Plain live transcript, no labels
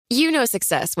You know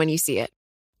success when you see it.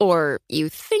 Or you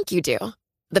think you do.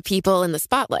 The people in the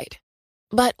spotlight.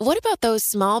 But what about those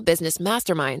small business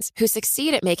masterminds who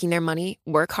succeed at making their money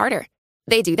work harder?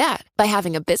 They do that by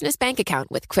having a business bank account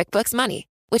with QuickBooks Money,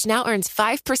 which now earns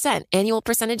 5% annual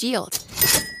percentage yield.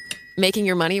 Making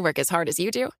your money work as hard as you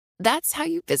do? That's how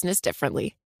you business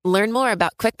differently. Learn more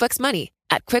about QuickBooks Money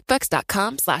at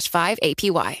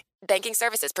quickbooks.com/5APY. Banking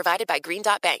services provided by Green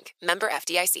Dot Bank. Member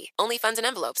FDIC. Only funds and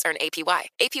envelopes earn APY.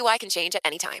 APY can change at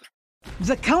any time.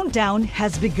 The countdown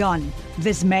has begun.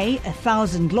 This May,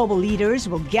 1,000 global leaders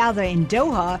will gather in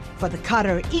Doha for the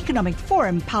Qatar Economic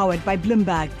Forum powered by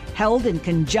Bloomberg, held in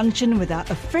conjunction with our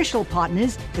official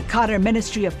partners, the Qatar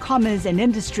Ministry of Commerce and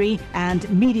Industry and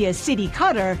Media City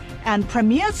Qatar, and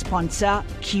premier sponsor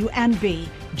QNB.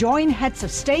 Join heads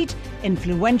of state,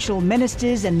 influential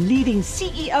ministers, and leading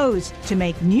CEOs to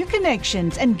make new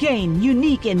connections and gain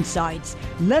unique insights.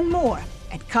 Learn more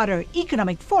at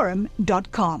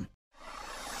QatarEconomicForum.com.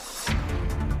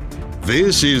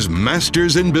 This is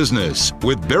Masters in Business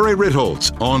with Barry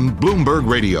Ritholtz on Bloomberg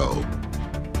Radio.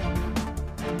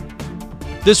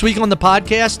 This week on the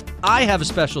podcast, I have a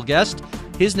special guest.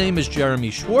 His name is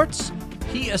Jeremy Schwartz.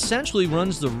 He essentially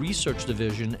runs the research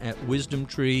division at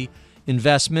WisdomTree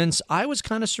Investments. I was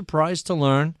kind of surprised to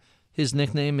learn his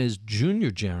nickname is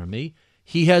Junior Jeremy.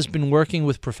 He has been working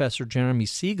with Professor Jeremy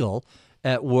Siegel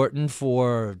at Wharton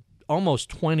for almost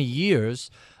 20 years.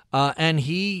 And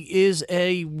he is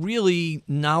a really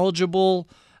knowledgeable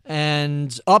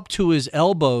and up to his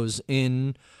elbows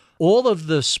in all of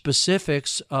the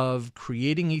specifics of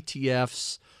creating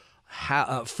ETFs,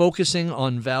 focusing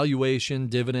on valuation,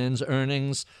 dividends,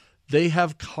 earnings. They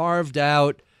have carved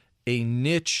out a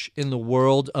niche in the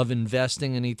world of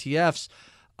investing in ETFs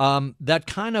that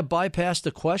kind of bypassed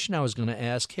the question I was going to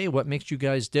ask. Hey, what makes you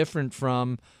guys different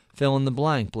from fill in the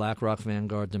blank, BlackRock,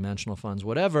 Vanguard, Dimensional Funds,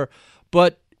 whatever.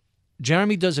 But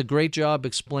Jeremy does a great job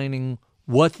explaining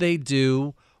what they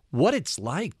do, what it's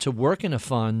like to work in a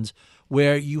fund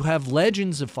where you have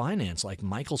legends of finance like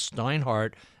Michael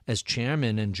Steinhardt as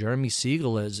chairman and Jeremy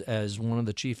Siegel as one of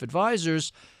the chief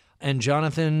advisors, and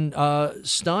Jonathan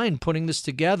Stein putting this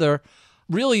together.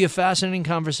 Really a fascinating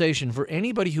conversation for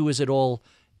anybody who is at all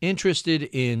interested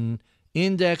in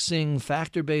indexing,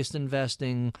 factor-based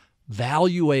investing,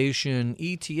 valuation,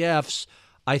 ETFs.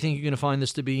 I think you're going to find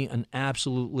this to be an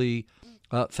absolutely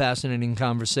fascinating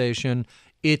conversation.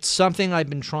 It's something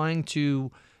I've been trying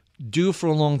to do for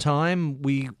a long time.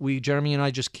 We Jeremy and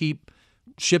I just keep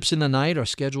ships in the night. Our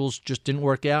schedules just didn't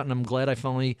work out, and I'm glad I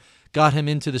finally got him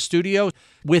into the studio.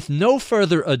 With no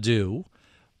further ado,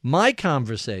 my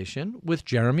conversation with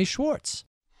Jeremy Schwartz.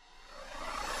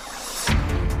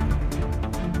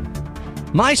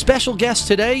 My special guest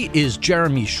today is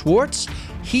Jeremy Schwartz.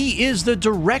 He is the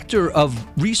director of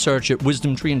research at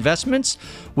WisdomTree Investments,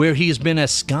 where he has been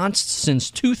ensconced since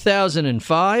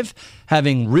 2005,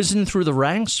 having risen through the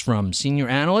ranks from senior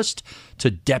analyst to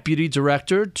deputy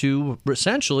director to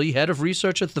essentially head of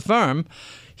research at the firm.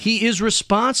 He is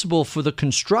responsible for the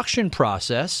construction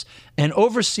process and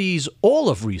oversees all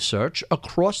of research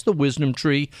across the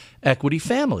WisdomTree equity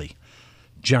family.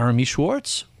 Jeremy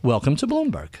Schwartz, welcome to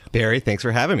Bloomberg. Barry, thanks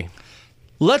for having me.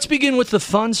 Let's begin with the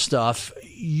fun stuff.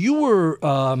 You were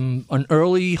an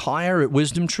early hire at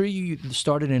WisdomTree. You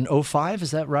started in 2005, is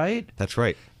that right? That's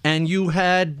right. And you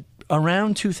had,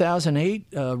 around 2008,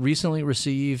 recently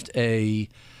received a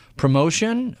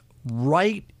promotion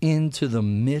right into the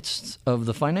midst of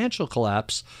the financial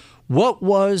collapse. What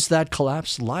was that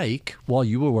collapse like while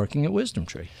you were working at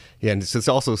WisdomTree? Yeah, and it's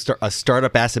also a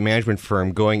startup asset management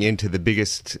firm going into the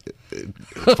biggest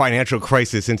financial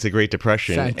crisis since the Great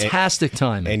Depression. Fantastic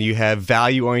time. And you have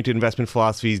value-oriented investment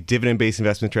philosophies, dividend-based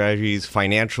investment strategies.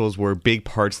 Financials were big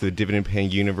parts of the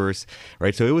dividend-paying universe,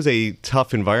 right? So it was a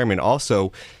tough environment.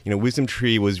 Also,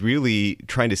 WisdomTree was really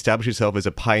trying to establish itself as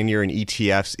a pioneer in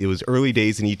ETFs. It was early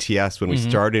days in ETFs when we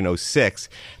started in 2006.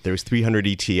 There was 300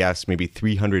 ETFs, maybe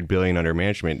 300 billion under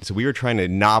management. So we were trying a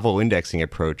novel indexing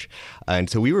approach. And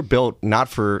so we were built not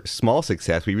for small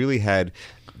success. We really had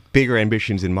bigger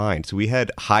ambitions in mind. So we had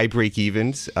high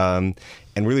break-evens and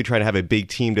really trying to have a big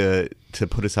team to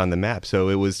put us on the map. So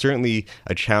it was certainly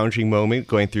a challenging moment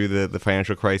going through the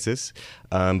financial crisis.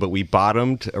 But we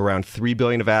bottomed around $3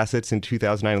 billion of assets in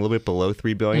 2009, a little bit below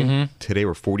 $3 billion. Mm-hmm. Today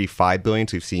we're $45 billion.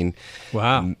 So we've seen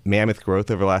mammoth growth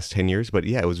over the last 10 years. But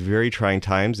yeah, it was very trying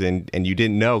times. And you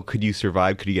didn't know, could you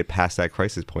survive? Could you get past that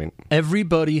crisis point?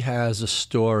 Everybody has a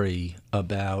story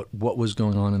about what was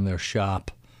going on in their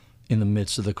shop in the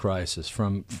midst of the crisis,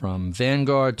 from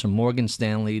Vanguard to Morgan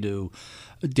Stanley to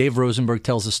Dave Rosenberg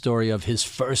tells a story of his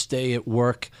first day at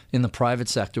work in the private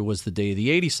sector was the day of the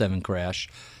 87 crash.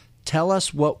 Tell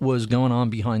us what was going on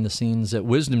behind the scenes at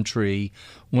Wisdom Tree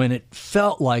when it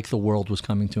felt like the world was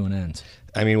coming to an end.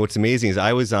 I mean, what's amazing is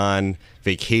I was on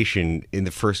vacation in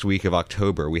the first week of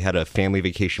October. We had a family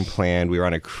vacation planned. We were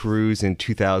on a cruise in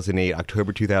 2008,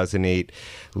 October 2008,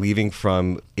 leaving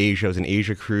from Asia. It was an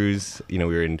Asia cruise. We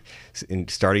were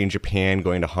starting in Japan,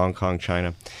 going to Hong Kong,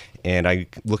 China. And I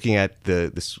looking at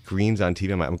the screens on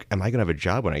TV, I'm like, am I going to have a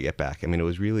job when I get back? I mean, it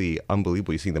was really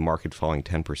unbelievable. You see the market falling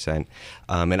 10%.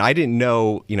 And I didn't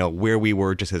know, where we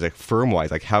were just as a firm-wise,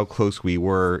 like how close we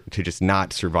were to just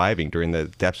not surviving during the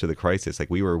depths of the crisis. Like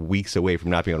we were weeks away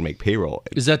from not being able to make payroll.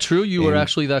 Is that true? You were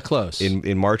actually that close?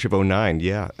 In March of 2009,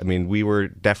 yeah. I mean, we were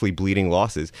definitely bleeding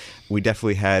losses. We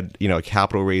definitely had, a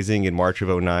capital raising in March of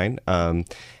 2009.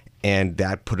 And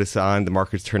that put us on. The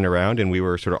markets turned around, and we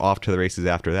were sort of off to the races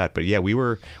after that. But yeah, we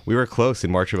were close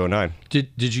in March of 2009.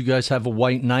 Did you guys have a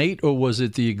white knight, or was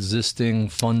it the existing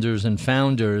funders and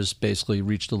founders basically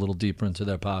reached a little deeper into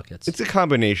their pockets? It's a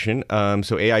combination.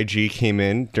 So AIG came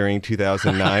in during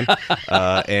 2009,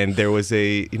 and there was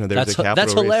a capital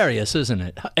That's raise. hilarious, isn't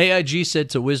it? AIG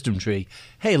said to Wisdom Tree,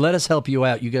 "Hey, let us help you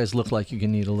out. You guys look like you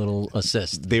can need a little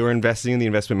assist." They were investing in the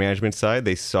investment management side.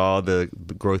 They saw the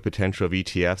growth potential of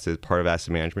ETFs as part of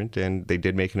asset management, and they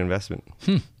did make an investment.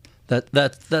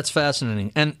 That's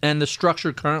fascinating. And the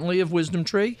structure currently of Wisdom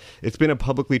Tree? It's been a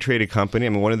publicly traded company. I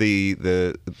mean, one of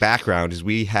the background is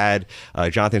we had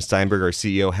Jonathan Steinberg, our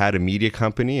CEO, had a media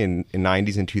company in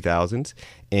 90s and 2000s,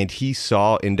 and he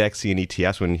saw indexing and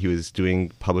ETFs when he was doing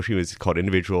publishing. It was called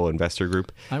Individual Investor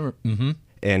Group.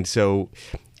 And so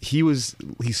he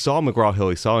saw McGraw-Hill,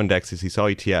 he saw indexes, he saw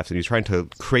ETFs, and he was trying to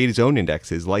create his own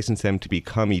indexes, license them to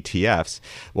become ETFs.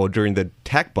 Well, during the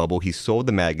tech bubble, he sold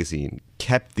the magazine,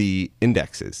 kept the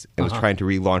indexes, and was trying to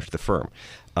relaunch the firm.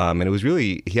 And it was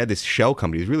really, he had this shell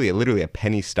company. It was really literally a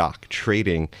penny stock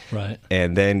trading. Right.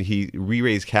 And then he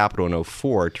re-raised capital in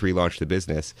 2004 to relaunch the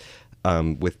business.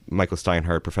 With Michael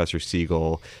Steinhardt, Professor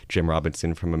Siegel, Jim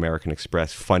Robinson from American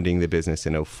Express funding the business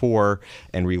in 2004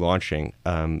 and relaunching.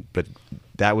 But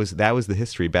that was the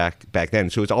history back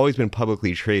then. So it's always been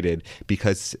publicly traded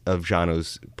because of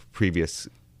Jano's previous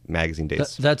magazine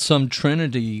days. That's some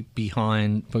trinity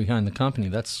behind the company.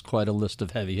 That's quite a list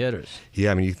of heavy hitters.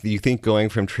 Yeah, I mean, you think going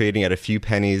from trading at a few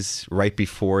pennies right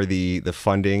before the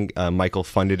funding, Michael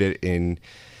funded it in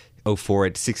 2004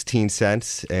 at 16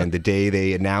 cents, and the day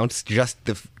they announced just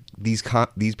these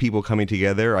people coming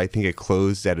together, I think it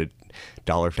closed at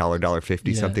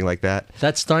 $1.50, something like that.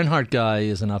 That Steinhardt guy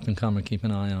is an up and comer. Keep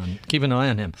an eye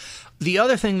on him. The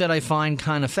other thing that I find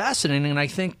kind of fascinating, and I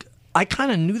think I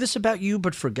kind of knew this about you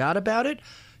but forgot about it.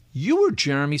 You were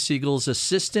Jeremy Siegel's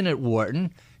assistant at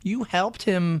Wharton. You helped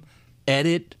him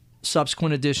edit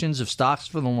subsequent editions of Stocks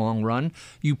for the Long Run.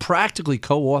 You practically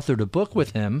co-authored a book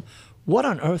with him. What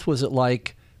on earth was it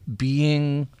like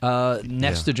being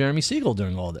next to Jeremy Siegel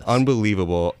during all this?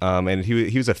 Unbelievable. And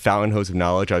he was a fountain hose of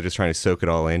knowledge. I was just trying to soak it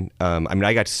all in. I mean,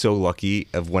 I got so lucky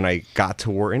of when I got to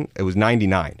Wharton. It was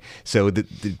 99. So the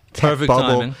tech perfect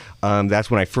bubble, timing. That's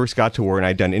when I first got to Wharton.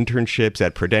 I'd done internships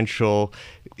at Prudential,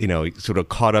 sort of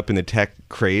caught up in the tech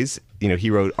craze.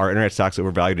 He wrote Our Internet Stocks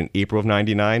Overvalued in April of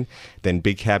 99. Then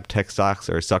Big Cap Tech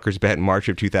Stocks are Sucker's Bet in March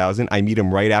of 2000. I meet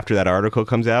him right after that article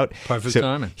comes out. Perfect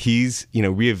timing. He's,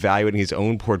 reevaluating his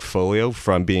own portfolio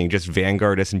from being just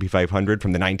Vanguard S&P 500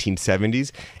 from the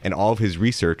 1970s. And all of his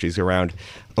research is around,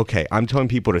 okay, I'm telling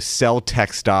people to sell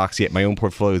tech stocks, yet my own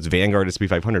portfolio is Vanguard S&P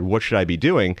 500. What should I be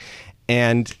doing?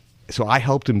 And so I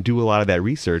helped him do a lot of that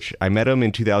research. I met him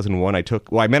in 2001.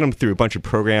 I met him through a bunch of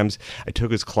programs. I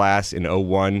took his class in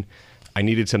 2001. I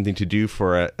needed something to do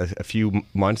for a few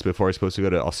months before I was supposed to go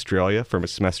to Australia for a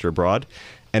semester abroad.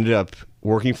 Ended up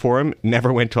working for him,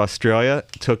 never went to Australia,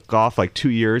 took off like 2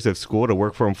 years of school to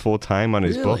work for him full time on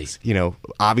his books.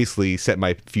 Obviously set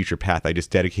my future path. I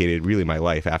just dedicated really my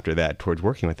life after that towards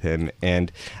working with him.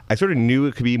 And I sort of knew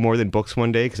it could be more than books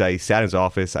one day because I sat in his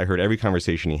office, I heard every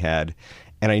conversation he had,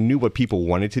 and I knew what people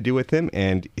wanted to do with him.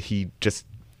 And he just,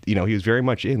 he was very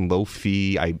much in low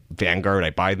fee. Vanguard,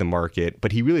 I buy the market,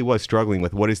 but he really was struggling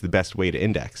with what is the best way to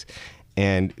index.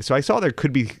 And so I saw there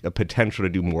could be a potential to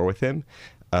do more with him.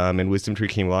 And Wisdom Tree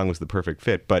came along, was the perfect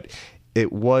fit. But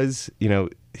it was,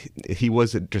 he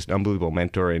was just an unbelievable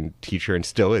mentor and teacher and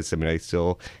still is. I mean, I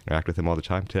still interact with him all the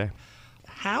time today.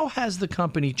 How has the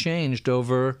company changed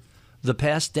over the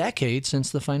past decade since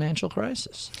the financial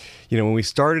crisis? When we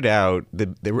started out,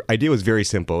 the idea was very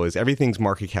simple, is everything's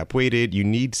market cap weighted. You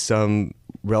need some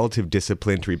relative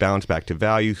discipline to rebalance back to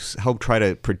value, help try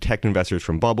to protect investors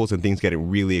from bubbles and things getting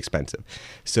really expensive.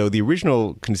 So the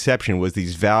original conception was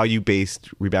these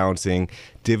value-based rebalancing,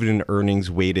 dividend earnings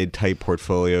weighted type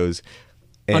portfolios.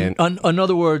 And in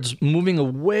other words, moving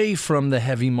away from the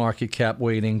heavy market cap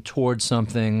weighting towards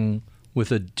something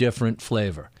with a different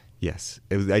flavor. yes,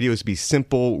 the idea was to be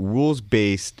simple,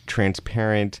 rules-based,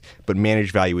 transparent, but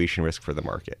manage valuation risk for the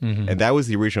market. And that was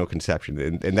the original conception.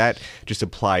 And that just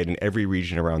applied in every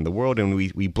region around the world. And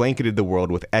we blanketed the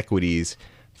world with equities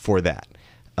for that.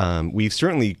 We've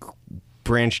certainly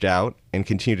branched out and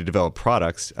continue to develop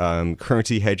products.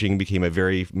 Currency hedging became a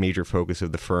very major focus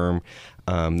of the firm.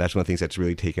 That's one of the things that's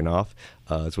really taken off.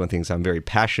 It's one of the things I'm very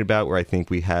passionate about, where I think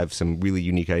we have some really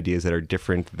unique ideas that are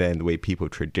different than the way people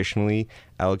traditionally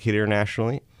allocate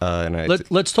internationally.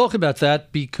 Let's talk about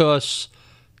that, because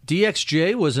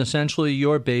DXJ was essentially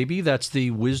your baby. That's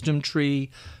the WisdomTree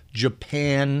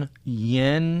Japan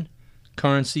Yen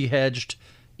currency hedged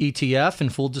ETF. In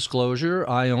full disclosure,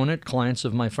 I own it. Clients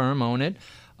of my firm own it.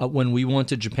 When we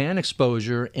wanted Japan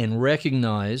exposure and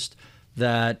recognized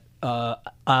that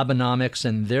Abenomics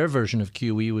and their version of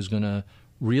QE was going to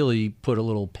really put a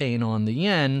little pain on the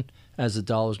yen as the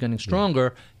dollar was getting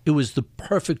stronger, it was the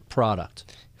perfect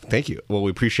product. Thank you. Well,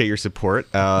 we appreciate your support.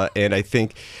 And I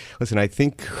think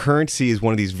currency is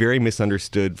one of these very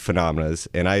misunderstood phenomena.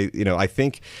 And I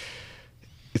think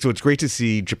so. It's great to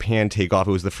see Japan take off.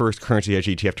 It was the first currency hedge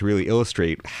ETF to really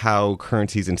illustrate how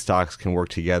currencies and stocks can work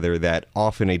together, that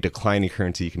often a declining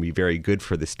currency can be very good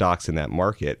for the stocks in that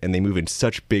market, and they move in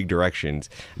such big directions.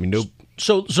 I mean,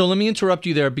 So let me interrupt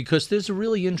you there, because there's a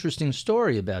really interesting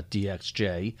story about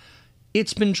DXJ.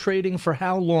 It's been trading for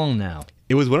how long now?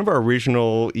 It was one of our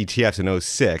original ETFs in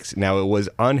 2006. Now, it was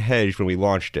unhedged when we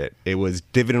launched it. It was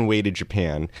dividend-weighted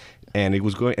Japan. And it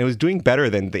was doing better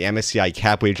than the MSCI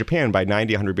cap weighted Japan by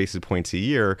 90, 100 basis points a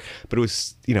year. But it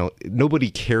was,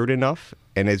 nobody cared enough.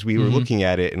 And as we were looking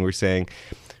at it and we're saying,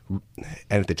 and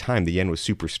at the time, the yen was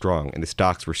super strong and the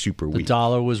stocks were super weak. The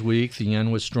dollar was weak, the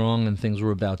yen was strong, and things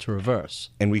were about to reverse.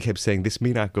 And we kept saying, this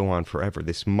may not go on forever.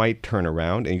 This might turn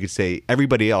around. And you could say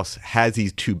everybody else has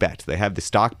these two bets. They have the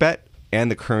stock bet and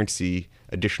the currency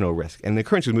additional risk. And the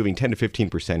currency was moving 10 to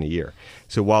 15% a year.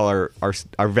 So while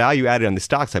our value added on the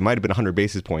stock side might have been 100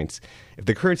 basis points, if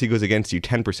the currency goes against you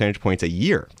 10 percentage points a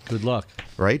year. Good luck.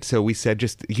 Right? So we said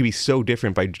it could be so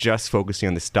different by just focusing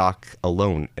on the stock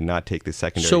alone and not take the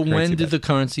secondary So currency when did bet. the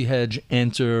currency hedge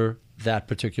enter that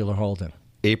particular holding?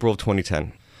 April of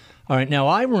 2010. All right. Now,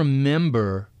 I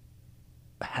remember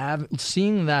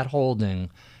seeing that holding,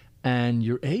 and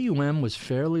your AUM was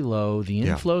fairly low. The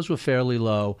inflows were fairly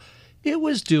low. It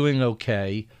was doing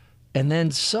okay. And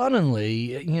then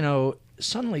suddenly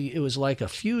it was like a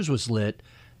fuse was lit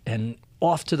and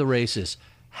off to the races.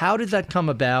 How did that come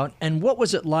about? And what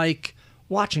was it like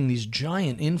watching these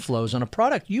giant inflows on a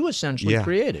product you essentially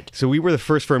created? So we were the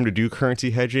first firm to do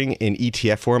currency hedging in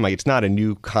ETF form. Like, it's not a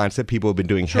new concept. People have been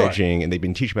doing hedging, and they've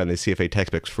been teaching about it in the CFA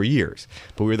textbooks for years.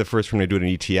 But we were the first firm to do it in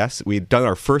ETFs. We had done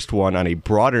our first one on a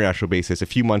broad international basis a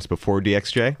few months before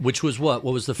DXJ. Which was what?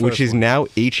 What was the first Which is one? now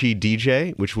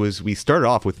HEDJ, we started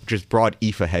off with just broad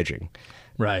EFA hedging.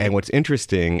 Right. And what's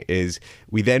interesting is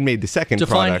we then made the second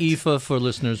Define product. EFA for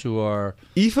listeners who are...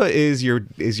 EFA is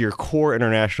your core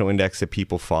international index that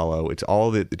people follow. It's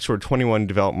sort of 21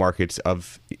 developed markets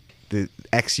of the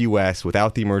ex-US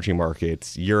without the emerging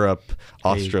markets, Europe,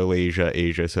 Australasia,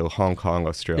 Asia, so Hong Kong,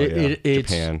 Australia,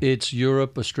 Japan. It's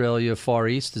Europe, Australia, Far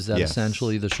East. Is that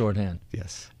essentially the shorthand?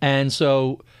 Yes. And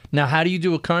so now how do you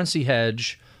do a currency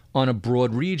hedge on a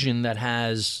broad region that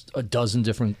has a dozen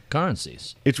different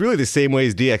currencies? It's really the same way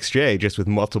as DXJ, just with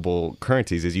multiple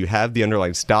currencies, is you have the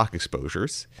underlying stock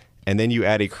exposures, and then you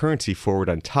add a currency forward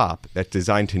on top that's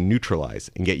designed to neutralize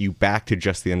and get you back to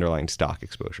just the underlying stock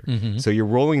exposure. So you're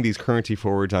rolling these currency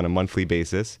forwards on a monthly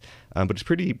basis, but it's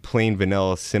pretty plain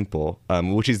vanilla simple,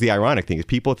 which is the ironic thing, is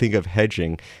people think of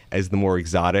hedging as the more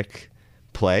exotic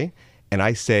play. And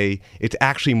I say it's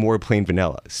actually more plain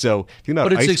vanilla. So,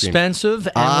 but it's expensive,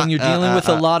 and when you're dealing with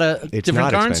a lot of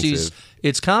different currencies, expensive.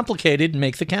 It's complicated.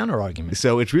 Make the counter argument.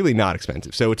 So it's really not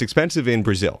expensive. So it's expensive in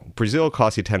Brazil. Brazil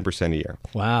costs you 10% a year.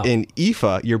 Wow. In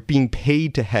EFA, you're being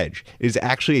paid to hedge. It is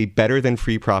actually a better than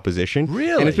free proposition.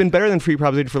 Really? And it's been better than free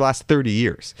proposition for the last 30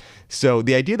 years. So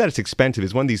the idea that it's expensive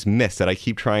is one of these myths that I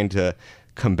keep trying to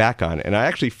come back on. And I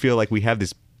actually feel like we have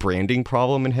this branding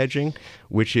problem in hedging,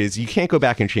 which is you can't go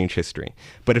back and change history.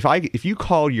 But if you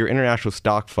call your international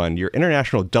stock fund your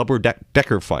international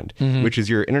double-decker fund, which is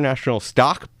your international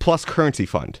stock plus currency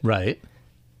fund, right?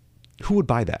 Who would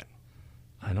buy that?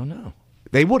 I don't know.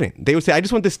 They wouldn't. They would say, I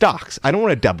just want the stocks. I don't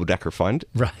want a double-decker fund.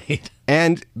 Right.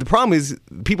 And the problem is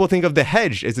people think of the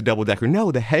hedge as a double-decker.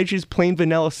 No, the hedge is plain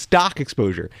vanilla stock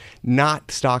exposure,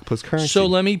 not stock plus currency. So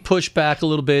let me push back a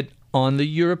little bit on the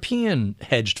European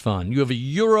hedged fund. You have a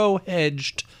Euro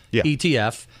hedged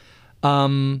ETF.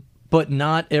 But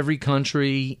not every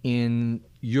country in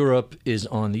Europe is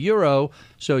on the euro.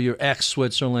 So you're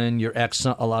ex-Switzerland, you're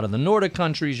a lot of the Nordic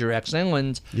countries, you're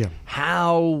ex-England. Yeah.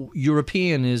 How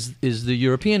European is the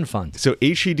European fund? So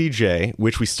HEDJ,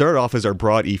 which we started off as our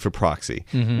broad EFA proxy,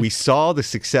 we saw the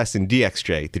success in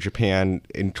DXJ. The Japan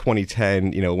in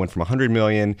 2010, went from 100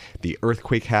 million. The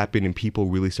earthquake happened, and people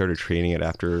really started trading it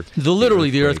after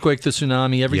the earthquake, the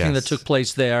tsunami, everything Yes. that took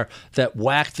place there that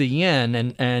whacked the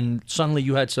yen, and suddenly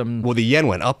you had some. Well, the yen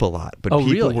went up a lot, but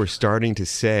people really? were starting to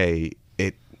say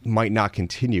it might not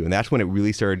continue, and that's when it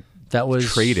really started That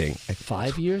was trading.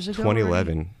 5 years ago.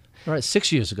 2011. All right,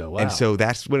 6 years ago. Wow. And so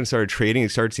that's when it started trading.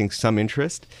 It started seeing some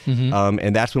interest.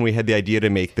 And that's when we had the idea to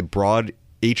make the broad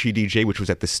HEDJ, which was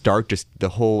at the start, just the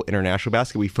whole international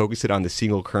basket. We focused it on the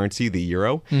single currency, the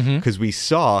euro, because we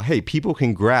saw, hey, people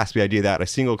can grasp the idea that a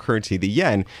single currency, the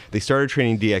yen, they started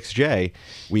trading DXJ.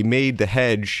 We made the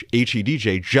hedge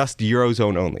HEDJ just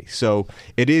Eurozone only. So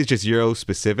it is just Euro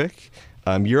specific.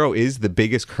 Euro is the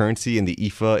biggest currency in the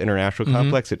EFA international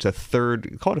complex. It's a third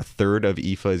of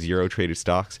EFA's euro-traded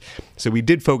stocks. So we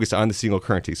did focus on the single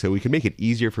currency, so we could make it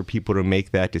easier for people to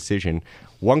make that decision.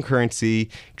 One currency,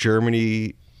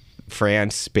 Germany,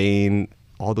 France, Spain,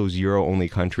 all those euro-only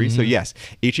countries. So yes,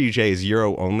 HEDJ is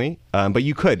euro-only, but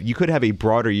you could have a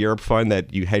broader Europe fund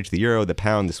that you hedge the euro, the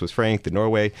pound, the Swiss franc, the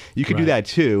Norway. You could do that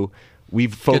too.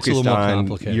 We've focused on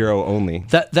euro-only.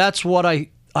 That's what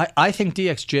I think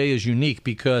DXJ is unique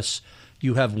because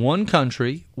you have one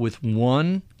country with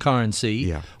one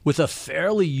currency with a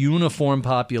fairly uniform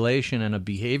population and a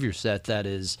behavior set that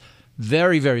is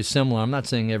very, very similar. I'm not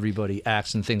saying everybody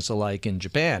acts and thinks alike in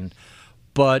Japan,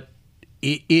 but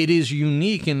it is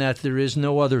unique in that there is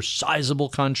no other sizable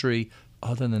country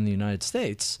other than the United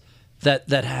States that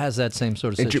has that same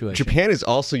sort of situation. And Japan is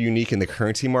also unique in the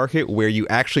currency market where you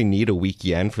actually need a weak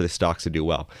yen for the stocks to do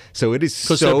well. So it is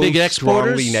so big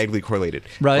strongly negatively correlated.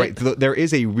 Right. There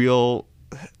is a real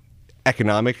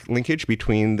economic linkage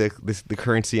between the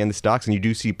currency and the stocks, and you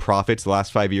do see profits the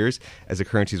last 5 years as the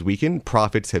currency's weakened,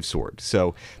 profits have soared.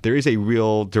 So there is a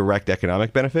real direct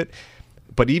economic benefit.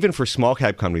 But even for small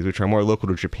cap companies, which are more local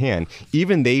to Japan,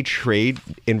 even they trade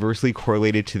inversely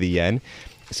correlated to the yen.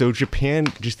 So Japan,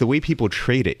 just the way people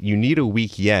trade it, you need a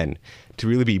weak yen to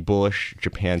really be bullish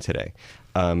Japan today.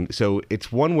 So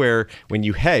it's one where when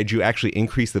you hedge, you actually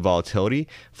increase the volatility.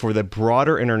 For the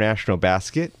broader international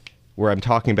basket, where I'm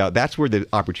talking about, that's where the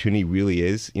opportunity really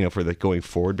is, for the going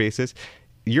forward basis.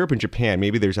 Europe and Japan,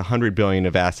 maybe there's $100 billion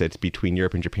of assets between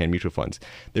Europe and Japan mutual funds.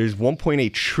 There's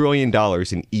 $1.8 trillion in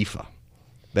EFA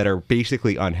that are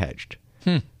basically unhedged.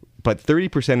 But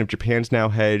 30% of Japan's now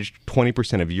hedged,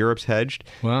 20% of Europe's hedged.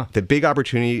 Wow. The big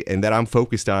opportunity, and that I'm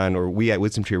focused on, or we at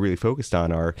WisdomTree are really focused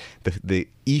on, are the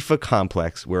EFA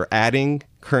complex, where adding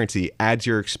currency adds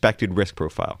your expected risk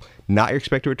profile. Not your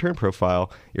expected return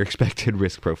profile, your expected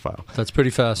risk profile. That's pretty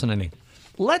fascinating.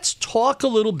 Let's talk a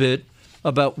little bit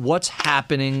about what's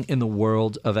happening in the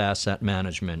world of asset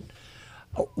management.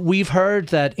 We've heard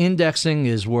that indexing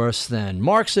is worse than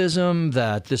Marxism,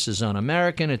 that this is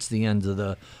un-American, it's the end of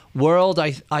the world.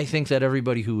 I think that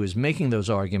everybody who is making those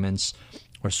arguments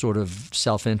are sort of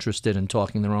self-interested in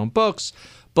talking their own books.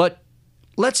 But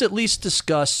let's at least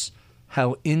discuss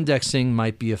how indexing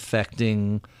might be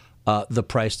affecting the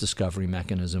price discovery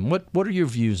mechanism. What are your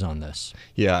views on this?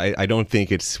 Yeah, I don't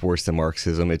think it's worse than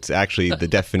Marxism. It's actually the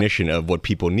definition of what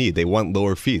people need. They want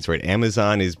lower fees, right?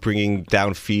 Amazon is bringing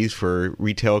down fees for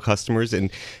retail customers,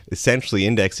 and essentially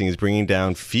indexing is bringing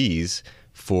down fees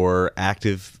for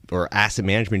active or asset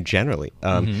management generally.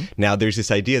 Now, there's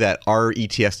this idea that are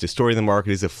ETFs distorting the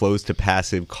market? Is it flows to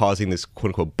passive causing this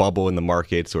quote-unquote bubble in the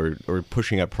markets or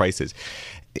pushing up prices?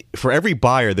 For every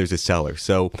buyer, there's a seller.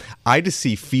 So I just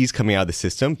see fees coming out of the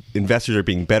system. Investors are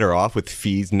being better off with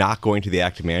fees not going to the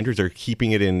active managers. They're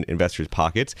keeping it in investors'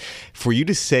 pockets. For you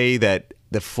to say that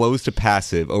the flows to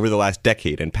passive over the last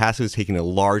decade, and passive is taking a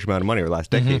large amount of money over the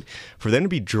last decade, for them to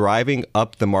be driving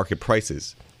up the market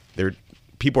prices,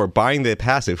 people are buying the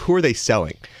passive. Who are they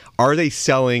selling? Are they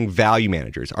selling value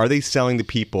managers? Are they selling the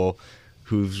people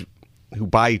who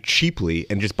buy cheaply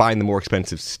and just buying the more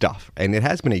expensive stuff? And it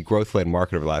has been a growth-led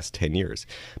market over the last 10 years.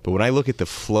 But when I look at the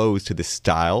flows to the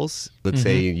styles, let's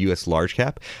say in U.S. large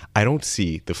cap, I don't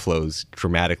see the flows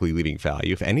dramatically leaving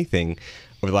value. If anything,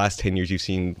 over the last 10 years, you've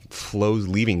seen flows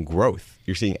leaving growth.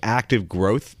 You're seeing active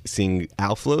growth, seeing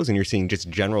outflows, and you're seeing just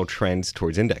general trends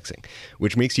towards indexing,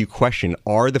 which makes you question,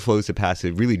 are the flows to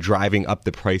passive really driving up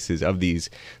the prices of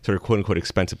these sort of quote-unquote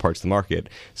expensive parts of the market?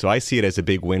 So I see it as a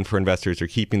big win for investors. They're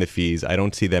keeping the fees. I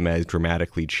don't see them as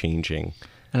dramatically changing.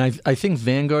 And I think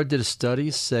Vanguard did a study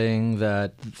saying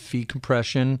that fee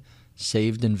compression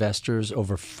saved investors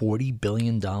over $40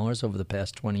 billion over the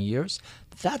past 20 years.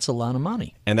 That's a lot of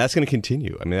money. And that's going to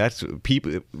continue. I mean, that's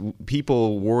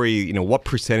people worry, what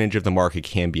percentage of the market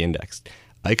can be indexed.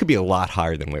 It could be a lot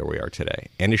higher than where we are today,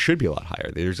 and it should be a lot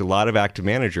higher. There's a lot of active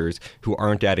managers who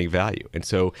aren't adding value. And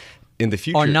so in the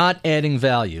future... Are not adding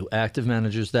value, active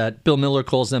managers that Bill Miller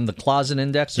calls them the closet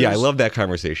indexers? Yeah, I love that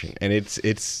conversation. And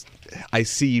it's I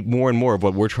see more and more of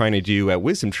what we're trying to do at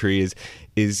WisdomTree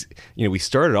is we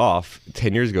started off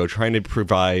 10 years ago trying to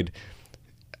provide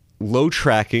low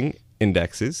tracking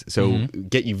indexes, so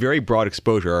get you very broad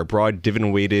exposure. Our broad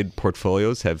dividend-weighted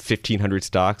portfolios have 1,500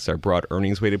 stocks. Our broad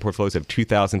earnings-weighted portfolios have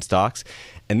 2,000 stocks.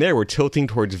 And there we're tilting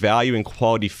towards value and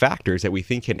quality factors that we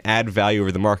think can add value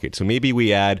over the market. So maybe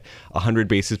we add 100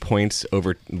 basis points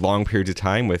over long periods of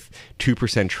time with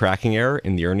 2% tracking error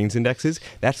in the earnings indexes.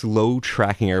 That's low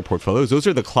tracking error portfolios. Those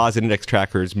are the closet index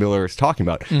trackers Miller is talking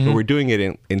about. But we're doing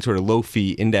it in sort of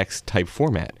low-fee index type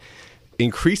format.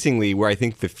 Increasingly, where I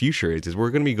think the future is we're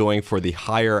going to be going for the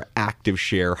higher active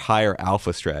share, higher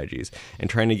alpha strategies and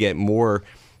trying to get more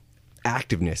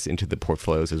activeness into the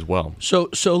portfolios as well. So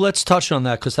let's touch on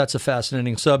that because that's a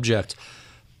fascinating subject.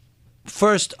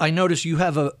 First, I notice you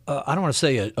have I don't want to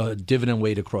say a dividend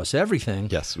weight across everything.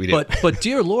 Yes, we do. But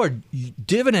dear Lord,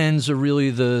 dividends are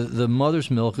really the mother's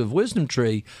milk of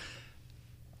WisdomTree.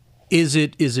 Is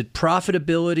it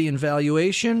profitability and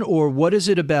valuation, or what is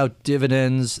it about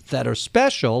dividends that are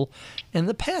special? And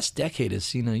the past decade has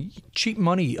seen cheap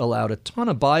money allowed a ton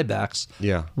of buybacks.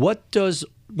 Yeah. What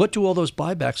do all those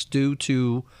buybacks do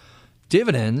to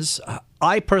dividends?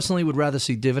 I personally would rather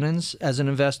see dividends as an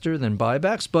investor than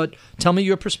buybacks, but tell me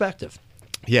your perspective.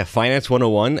 Yeah, Finance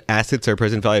 101, assets are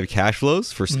present value of cash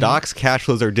flows. For stocks, cash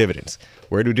flows are dividends.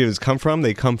 Where do dividends come from?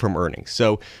 They come from earnings.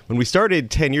 So when we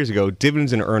started 10 years ago,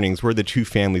 dividends and earnings were the two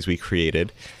families we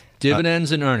created.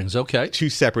 Dividends and earnings, okay. Two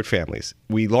separate families.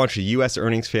 We launched a U.S.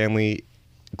 earnings family,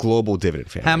 global dividend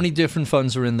family. How many different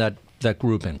funds are in that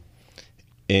grouping?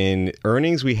 In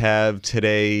earnings, we have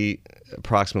today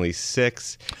approximately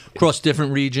 6. Across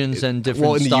different regions and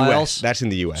different in the styles? U.S. That's in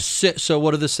the U.S. So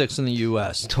what are the 6 in the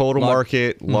U.S.? Total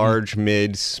market, large,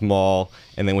 mid, small,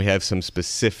 and then we have some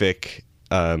specific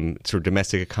sort of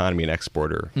domestic economy and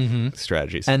exporter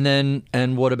strategies.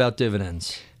 And what about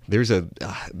dividends? There's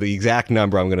the exact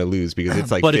number I'm going to lose because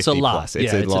it's like but 50 it's a lot. plus.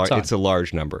 It's a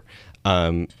large number.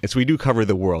 And so we do cover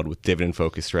the world with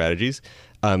dividend-focused strategies.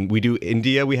 We do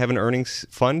India. We have an earnings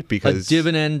fund because a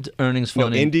dividend earnings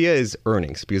fund. No, India is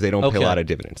earnings because they don't pay a lot of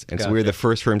dividends, and so we were the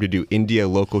first firm to do India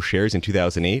local shares in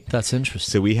 2008. That's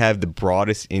interesting. So we have the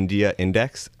broadest India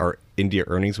index, our India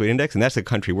earnings weight index, and that's a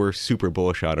country we're super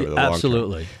bullish on over the long term.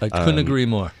 Absolutely, I couldn't agree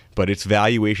more. But it's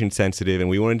valuation sensitive, and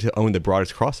we wanted to own the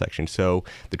broadest cross section. So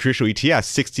the traditional ETF,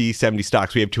 60, 70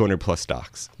 stocks, we have 200 plus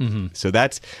stocks. So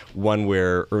that's one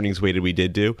where earnings weighted we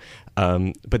did do.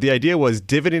 But the idea was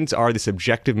dividends are this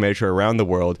objective measure around the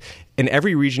world. In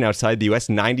every region outside the U.S.,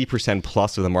 90%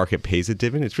 plus of the market pays a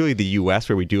dividend. It's really the U.S.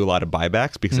 where we do a lot of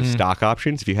buybacks because of stock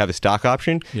options. If you have a stock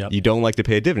option, you don't like to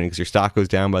pay a dividend because your stock goes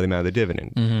down by the amount of the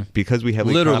dividend. Because we have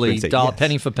literally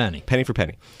penny for penny. Penny for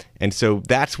penny. And so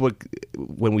that's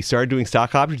when we started doing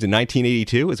stock options in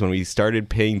 1982 is when we started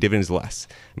paying dividends less.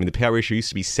 I mean, the payout ratio used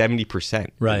to be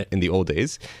 70% in the old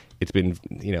days. It's been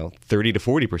 30 to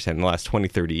 40% in the last 20,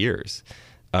 30 years.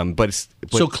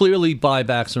 So clearly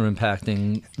buybacks are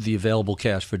impacting the available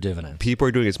cash for dividends. People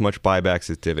are doing as much buybacks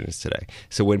as dividends today.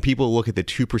 So when people look at the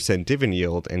 2% dividend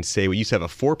yield and say, we used to have a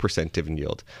 4% dividend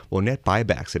yield, well, net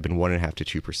buybacks have been 1.5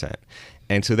 to 2%.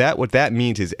 And so what that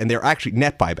means is, and they're actually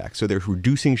net buybacks, so they're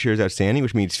reducing shares outstanding,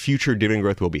 which means future dividend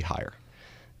growth will be higher.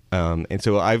 And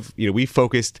so we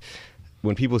focused,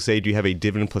 when people say, do you have a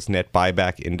dividend plus net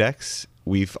buyback index?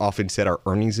 We've often said our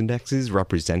earnings indexes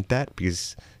represent that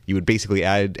because you would basically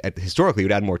historically, you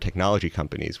would add more technology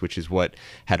companies, which is what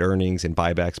had earnings and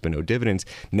buybacks but no dividends.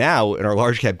 Now, in our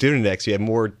large cap dividend index, you have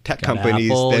more tech companies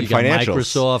than financials.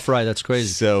 Microsoft, right? That's crazy.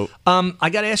 So, I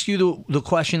got to ask you the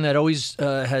question that always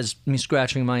has me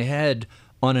scratching my head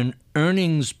on an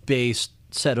earnings-based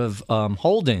set of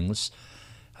holdings.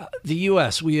 The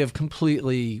U.S., we have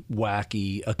completely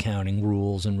wacky accounting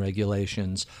rules and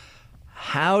regulations.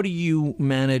 How do you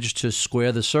manage to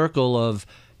square the circle of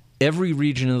every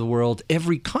region of the world,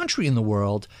 every country in the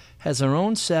world has their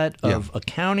own set of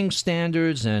accounting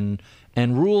standards and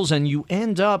and rules, and you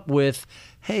end up with,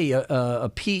 hey,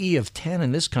 a PE of 10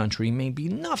 in this country may be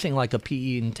nothing like a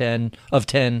PE of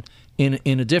 10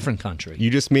 in a different country. You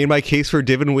just made my case for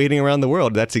dividend weighting around the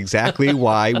world. That's exactly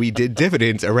why we did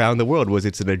dividends around the world. Was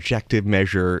it's an objective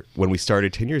measure. When we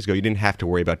started 10 years ago, you didn't have to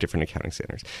worry about different accounting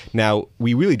standards. Now,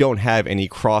 we really don't have any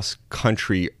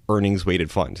cross-country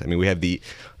earnings-weighted funds. I mean, we have the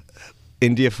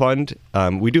India fund.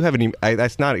 We do have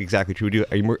that's not exactly true. We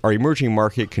do our emerging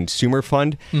market consumer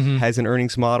fund has an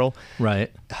earnings model,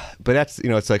 right? But that's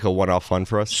it's like a one-off fund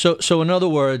for us. So in other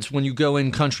words, when you go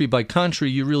in country by country,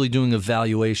 you're really doing a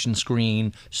valuation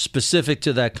screen specific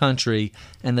to that country,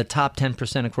 and the top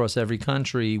 10% across every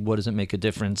country. What does it make a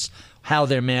difference? How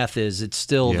their math is? It's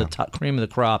still the top cream of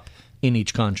the crop in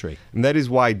each country, and that is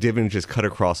why dividends just cut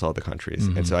across all the countries.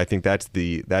 And so I think that's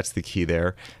the key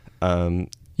there.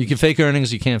 You can fake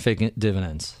earnings, you can't fake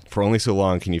dividends. For only so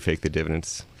long can you fake the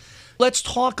dividends. Let's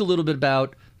talk a little bit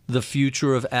about the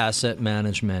future of asset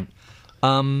management.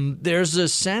 There's a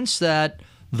sense that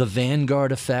the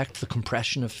Vanguard effect, the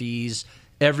compression of fees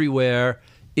everywhere,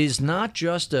 is not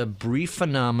just a brief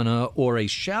phenomena or a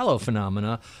shallow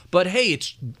phenomena, but hey,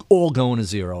 it's all going to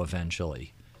zero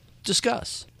eventually.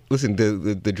 Discuss. Listen,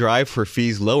 the drive for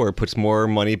fees lower puts more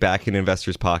money back in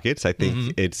investors' pockets. I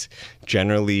think it's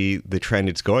generally the trend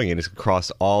it's going in. It's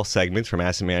across all segments, from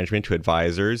asset management to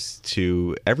advisors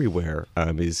to everywhere.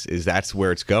 Is that's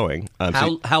where it's going.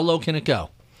 How low can it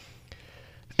go?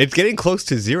 It's getting close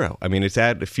to zero. I mean, it's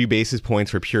at a few basis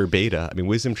points for pure beta. I mean,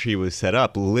 WisdomTree was set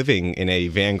up living in a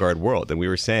Vanguard world, and we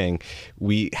were saying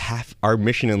we have our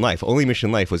mission in life. Only mission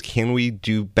in life was, can we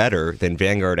do better than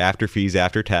Vanguard after fees,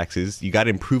 after taxes? You got to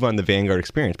improve on the Vanguard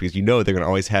experience because they're going to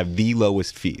always have the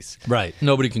lowest fees. Right.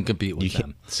 Nobody can compete with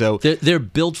them. So they're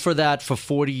built for that for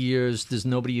 40 years. There's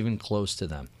nobody even close to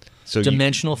them. So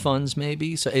dimensional funds,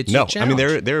 maybe. So it's a challenge. I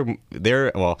mean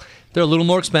they're a little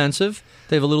more expensive.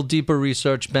 They have a little deeper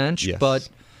research bench, but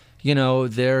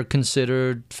they're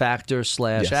considered factor /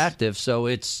 active.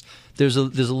 So there's a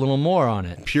little more on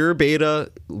it. Pure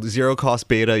beta, zero cost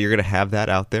beta. You're going to have that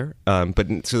out there.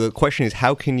 But so the question is,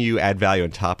 how can you add value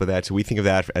on top of that? So we think of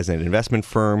that as an investment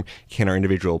firm. Can our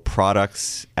individual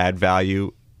products add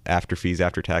value after fees,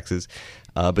 after taxes?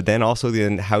 But then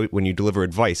also how when you deliver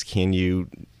advice, can you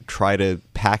try to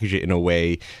package it in a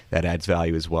way that adds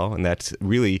value as well? And that's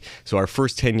really, so our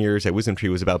first 10 years at WisdomTree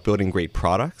was about building great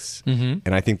products. And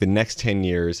I think the next 10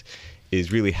 years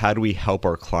is really, how do we help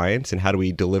our clients and how do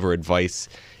we deliver advice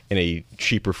in a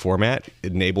cheaper format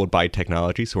enabled by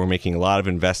technology? So we're making a lot of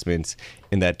investments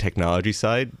in that technology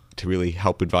side to really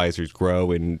help advisors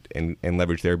grow and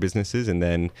leverage their businesses, and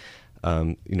then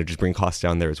just bring costs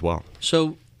down there as well.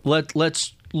 So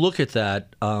let's look at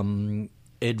that.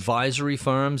 Advisory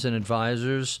firms and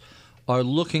advisors are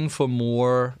looking for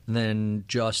more than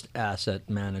just asset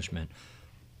management.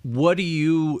 What do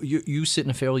you sit in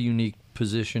a fairly unique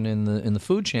position in the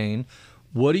food chain?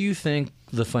 What do you think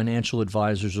the financial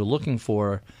advisors are looking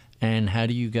for, and how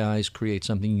do you guys create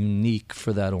something unique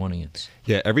for that audience?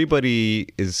 Yeah, everybody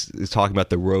is talking about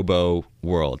the robo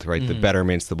world, right? The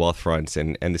Betterments, the Wealthfronts,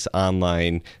 and this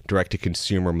online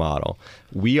direct-to-consumer model.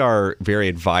 We are very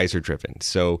advisor-driven.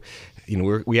 So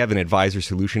we have an advisor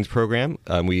solutions program.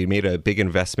 We made a big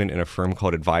investment in a firm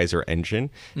called Advisor Engine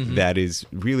that is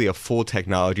really a full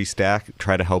technology stack,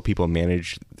 try to help people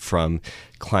manage from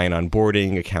client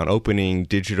onboarding, account opening,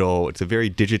 digital. It's a very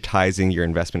digitizing your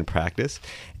investment practice.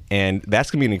 And that's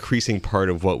going to be an increasing part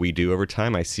of what we do over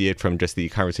time. I see it from just the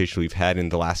conversation we've had in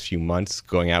the last few months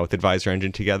going out with Advisor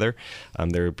Engine together.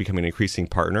 They're becoming an increasing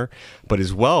partner. But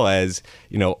as well as,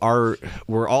 we've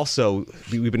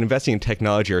been investing in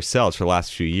technology ourselves for the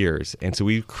last few years. And so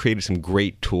we've created some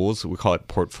great tools. We call it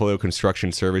portfolio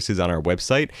construction services on our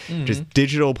website. Just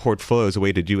digital portfolio is a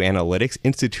way to do analytics,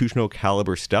 institutional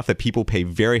caliber stuff that people pay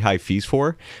very high fees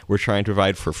for. We're trying to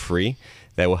provide for free.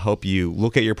 That will help you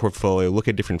look at your portfolio, look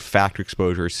at different factor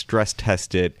exposures, stress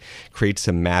test it, create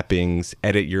some mappings,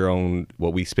 edit your own,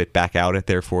 what we spit back out at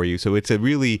there for you. So it's a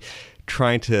really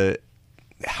trying to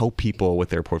help people with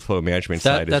their portfolio management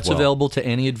side as well. That's available to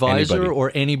any advisor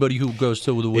or anybody who goes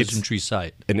to the WisdomTree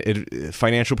site?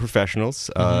 Financial professionals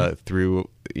through,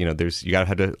 you got to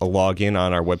have a login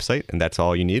on our website, and that's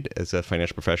all you need as a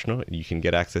financial professional. You can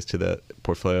get access to the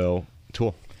portfolio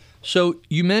tool. So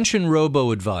you mentioned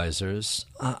robo-advisors.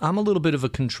 I'm a little bit of a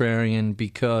contrarian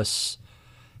because,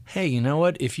 hey, you know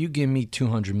what? If you give me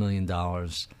 $200 million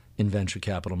in venture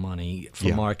capital money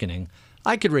for marketing,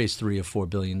 I could raise $3 or $4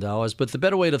 billion. But the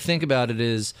better way to think about it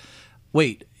is,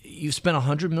 wait, you spent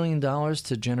 $100 million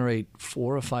to generate $4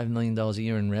 or $5 million a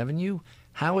year in revenue?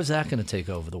 How is that going to take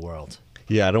over the world?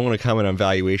 Yeah, I don't want to comment on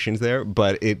valuations there,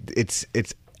 but it's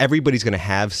everybody's going to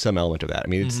have some element of that. I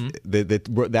mean, it's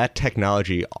that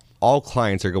technology. All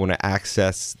clients are going to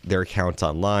access their accounts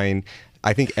online.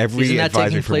 I think every Isn't that advisor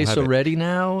taking firm place have it. already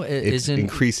now? It's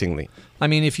increasingly. I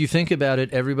mean, if you think about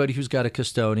it, everybody who's got a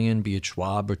custodian, be it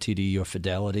Schwab or TD or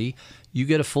Fidelity, you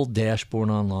get a full dashboard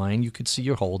online. You could see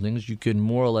your holdings. You can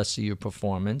more or less see your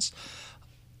performance.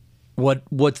 What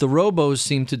the robos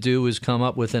seem to do is come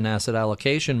up with an asset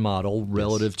allocation model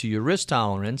relative to your risk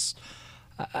tolerance.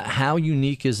 How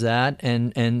unique is that,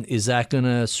 and is that going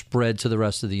to spread to the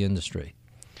rest of the industry?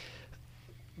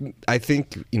 I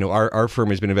think our firm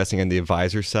has been investing on the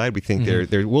advisor side. We think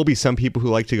there will be some people who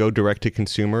like to go direct to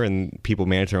consumer, and people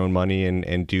manage their own money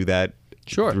and do that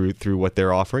through what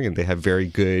they're offering, and they have very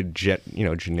good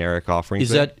generic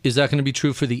offerings. Is that going to be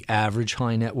true for the average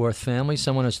high net worth family?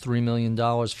 Someone has $3 million,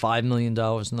 $5 million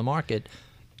in the market.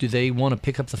 Do they want to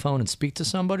pick up the phone and speak to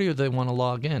somebody, or do they want to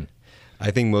log in?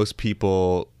 I think most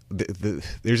people.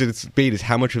 There's a debate is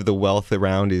how much of the wealth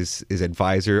around is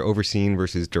advisor overseen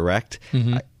versus direct.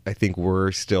 I think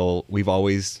we've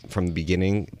always from the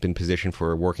beginning been positioned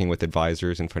for working with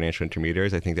advisors and financial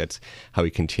intermediaries. I think that's how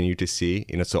we continue to see.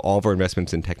 So all of our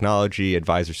investments in technology,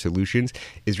 advisor solutions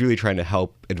is really trying to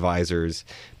help advisors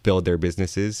build their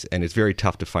businesses, and it's very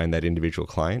tough to find that individual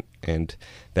client, and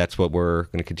that's what we're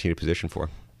going to continue to position for.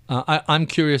 I'm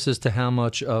curious as to how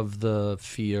much of the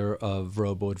fear of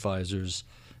robo-advisors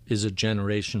is a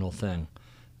generational thing,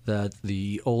 that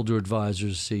the older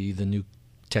advisors see the new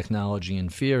technology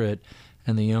and fear it,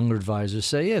 and the younger advisors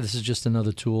say, yeah, this is just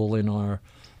another tool in our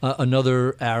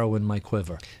another arrow in my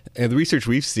quiver. And the research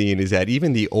we've seen is that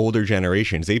even the older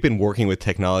generations, they've been working with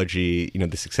technology.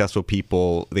 The successful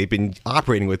people, they've been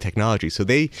operating with technology. So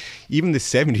even the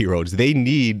 70-year-olds,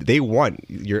 they want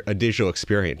a digital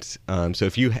experience. So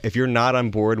if you're not on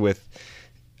board with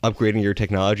upgrading your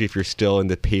technology, if you're still in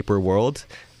the paper world,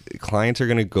 clients are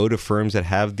going to go to firms that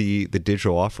have the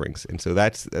digital offerings. And so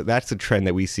that's a trend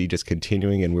that we see just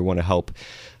continuing, and we want to help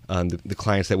the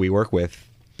clients that we work with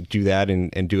do that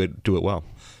and do it well.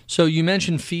 So you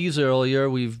mentioned fees earlier.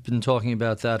 We've been talking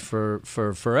about that for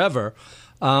forever.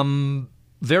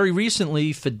 Very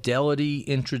recently, Fidelity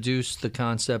introduced the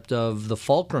concept of the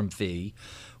fulcrum fee,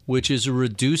 which is a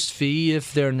reduced fee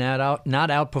if they're not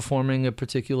outperforming a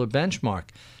particular benchmark.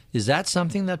 Is that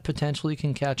something that potentially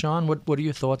can catch on? What are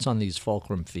your thoughts on these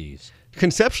fulcrum fees?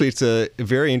 Conceptually, it's a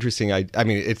very interesting. I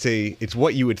mean, it's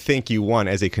what you would think you want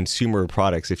as a consumer of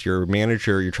products. If you're a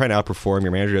manager, you're trying to outperform,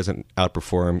 your manager doesn't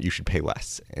outperform, you should pay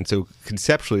less. And so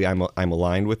conceptually, I'm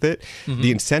aligned with it. Mm-hmm.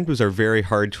 The incentives are very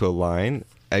hard to align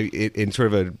in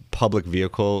sort of a public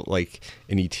vehicle like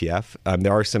an ETF.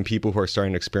 There are some people who are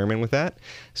starting to experiment with that,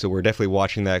 so we're definitely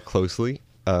watching that closely.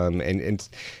 And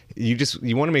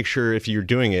you want to make sure if you're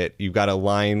doing it, you've got to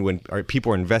align when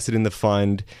people are invested in the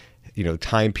fund,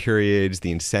 time periods,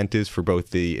 the incentives for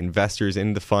both the investors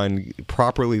in the fund,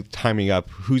 properly timing up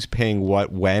who's paying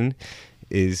what when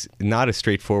is not a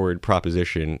straightforward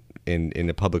proposition in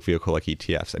a public vehicle like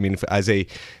ETFs. I mean,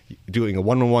 doing a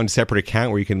one-on-one separate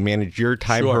account where you can manage your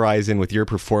time horizon with your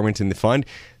performance in the fund,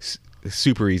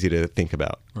 super easy to think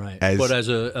about. Right. But as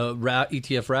a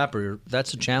ETF wrapper,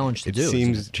 that's a challenge to do. It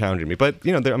seems challenging to me. But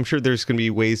I'm sure there's going to be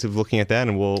ways of looking at that,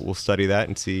 and we'll study that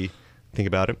and think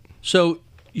about it. So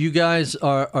you guys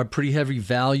are pretty heavy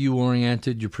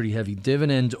value-oriented. You're pretty heavy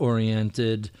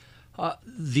dividend-oriented.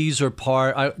 These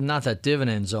are not that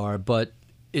dividends are, but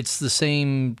it's the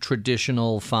same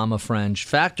traditional Fama-French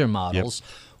factor models. Yep.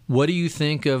 What do you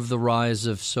think of the rise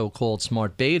of so-called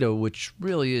smart beta, which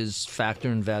really is factor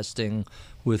investing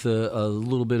with a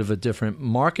little bit of a different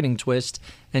marketing twist,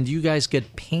 and you guys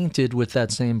get painted with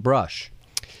that same brush?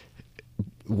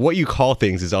 What you call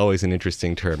things is always an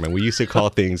interesting term, and we used to call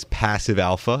things passive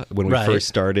alpha when we first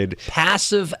started.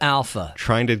 Passive alpha.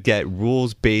 Trying to get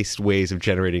rules-based ways of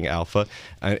generating alpha.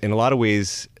 In a lot of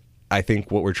ways, I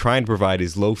think what we're trying to provide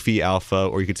is low-fee alpha,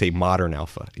 or you could say modern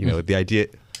alpha. The idea...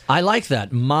 I like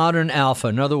that. Modern alpha.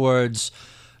 In other words,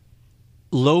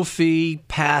 low-fee,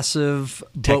 passive,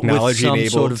 but with some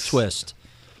sort of twist.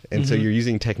 And so you're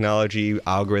using technology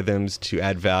algorithms to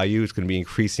add value. It's going to be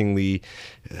increasingly,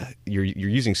 you're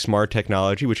using smart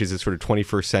technology, which is a sort of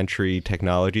 21st century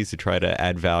technologies to try to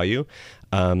add value.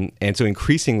 And so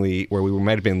increasingly, where we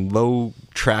might have been low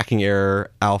tracking error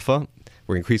alpha,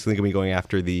 we're increasingly going to be going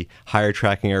after the higher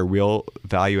tracking error, real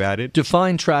value added.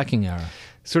 Define tracking error.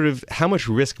 Sort of how much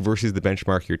risk versus the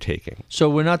benchmark you're taking. So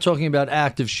we're not talking about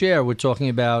active share. We're talking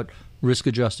about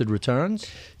risk-adjusted returns?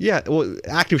 Yeah, well,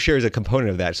 active share is a component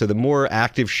of that. So the more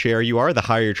active share you are, the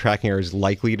higher your tracking error is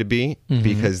likely to be,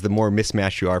 because the more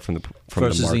mismatched you are from the market.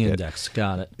 Versus the index.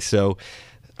 Got it. So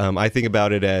I think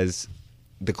about it as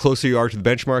the closer you are to the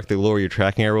benchmark, the lower your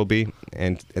tracking error will be.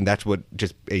 And that's what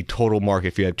just a total market.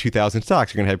 If you have 2,000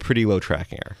 stocks, you're going to have pretty low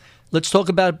tracking error. Let's talk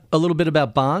about a little bit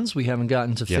about bonds. We haven't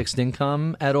gotten to fixed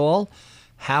income at all.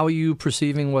 How are you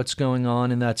perceiving what's going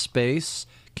on in that space?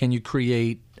 Can you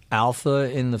create alpha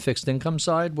in the fixed income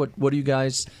side? What do you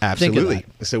guys think of that?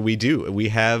 So we do. We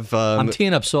have I'm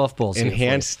teeing up softballs here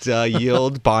enhanced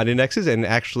yield bond indexes, and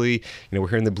actually, we're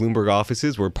here in the Bloomberg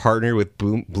offices. We're partnered with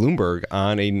Bloomberg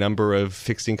on a number of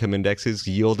fixed income indexes,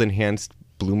 yield enhanced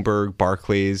Bloomberg,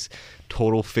 Barclays,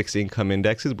 total fixed income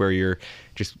indexes, where you're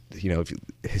just if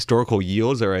historical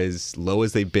yields are as low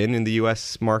as they've been in the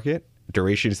U.S. market.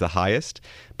 Duration is the highest,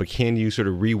 but can you sort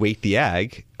of reweight the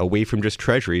ag away from just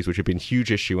treasuries, which have been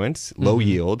huge issuance, low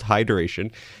yield, high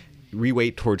duration,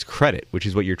 reweight towards credit, which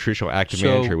is what your traditional active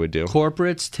manager would do.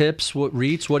 Corporates, tips,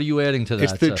 REITs, what are you adding to that?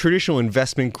 It's the traditional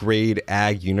investment grade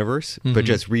ag universe, but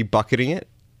just rebucketing it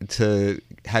to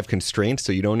have constraints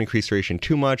so you don't increase duration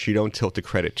too much, you don't tilt to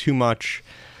credit too much.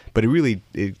 But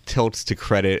it tilts to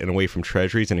credit and away from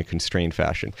treasuries in a constrained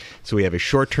fashion. So we have a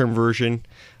short-term version.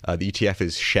 The ETF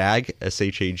is SHAG,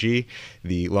 S-H-A-G.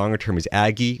 The longer term is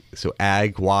AGGY, so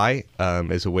AGY,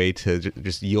 as a way to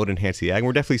just yield enhance the ag. And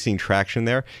we're definitely seeing traction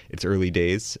there. It's early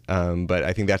days, but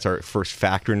I think that's our first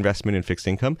factor investment in fixed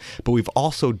income. But we've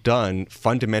also done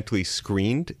fundamentally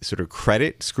screened, sort of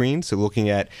credit screens. So looking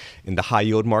at, in the high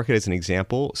yield market as an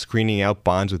example, screening out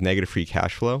bonds with negative free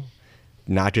cash flow,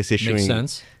 not just issuing... Makes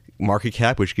sense. Market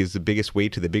cap, which gives the biggest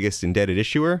weight to the biggest indebted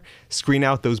issuer, screen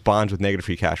out those bonds with negative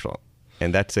free cash flow.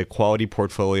 And that's a quality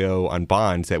portfolio on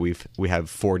bonds that we have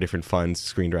 4 different funds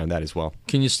screened around that as well.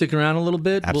 Can you stick around a little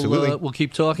bit? Absolutely. We'll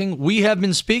keep talking. We have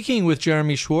been speaking with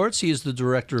Jeremy Schwartz. He is the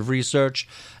Director of Research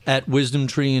at Wisdom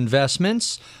Tree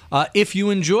Investments. If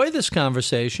you enjoy this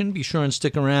conversation, be sure and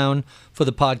stick around for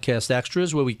the podcast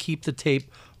extras, where we keep the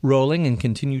tape rolling and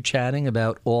continue chatting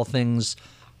about all things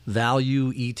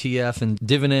value, ETF, and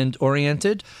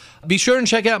dividend-oriented. Be sure and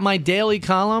check out my daily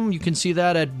column. You can see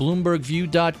that at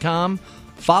BloombergView.com.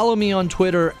 Follow me on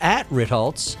Twitter at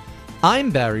Ritholtz.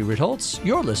 I'm Barry Ritholtz.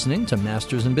 You're listening to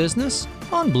Masters in Business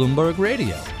on Bloomberg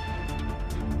Radio.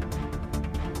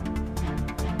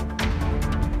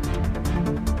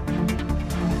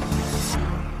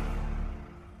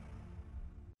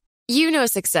 You know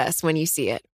success when you see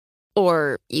it.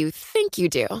 Or you think you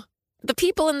do. The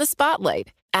people in the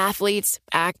spotlight. Athletes,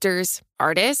 actors,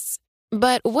 artists.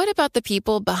 But what about the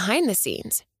people behind the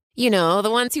scenes? You know, the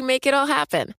ones who make it all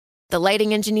happen. The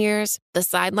lighting engineers, the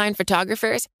sideline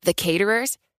photographers, the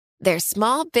caterers. They're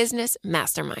small business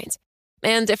masterminds.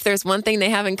 And if there's one thing they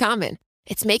have in common,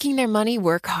 it's making their money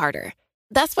work harder.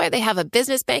 That's why they have a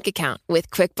business bank account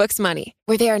with QuickBooks Money,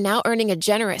 where they are now earning a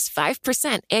generous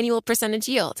 5% annual percentage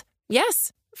yield.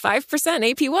 Yes,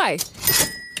 5%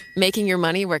 APY. Making your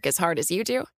money work as hard as you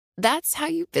do? That's how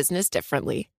you business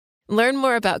differently. Learn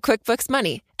more about QuickBooks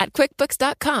Money at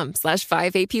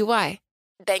quickbooks.com/5APY.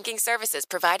 Banking services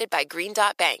provided by Green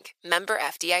Dot Bank, member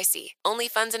FDIC. Only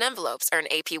funds and envelopes earn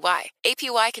APY.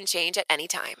 APY can change at any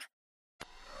time.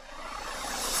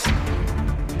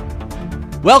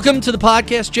 Welcome to the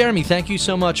podcast, Jeremy. Thank you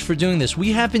so much for doing this.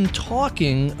 We have been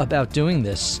talking about doing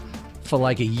this for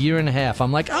like a year and a half.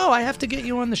 I'm like, I have to get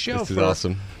you on the show. This is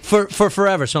awesome. For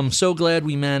forever. So I'm so glad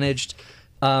we managed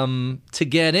to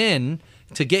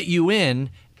get you in.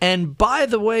 And by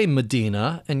the way,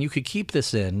 Medina, and you could keep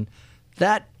this in,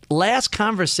 that last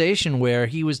conversation where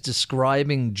he was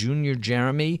describing Junior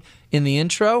Jeremy in the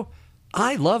intro,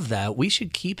 I love that. We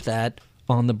should keep that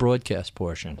on the broadcast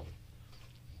portion.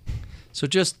 So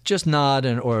just nod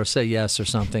or say yes or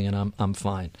something, and I'm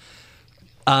fine.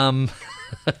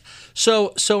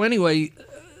 So anyway,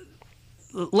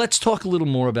 let's talk a little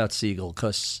more about Siegel,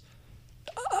 because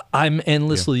I'm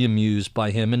endlessly amused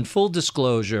by him. And full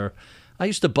disclosure, I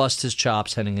used to bust his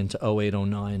chops heading into 08,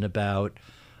 09 about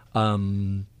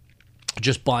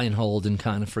just buy and hold and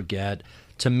kind of forget.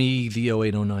 To me, the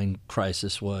 08, 09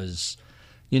 crisis was,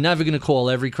 you're never going to call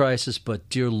every crisis, but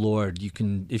dear Lord, you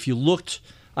can, if you looked,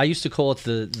 I used to call it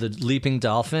the leaping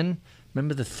dolphin.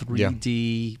 Remember the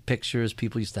 3D pictures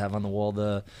people used to have on the wall,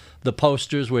 the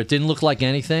posters where it didn't look like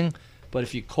anything, but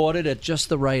if you caught it at just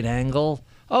the right angle,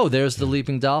 there's the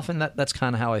leaping dolphin. That's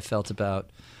kind of how I felt about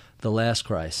the last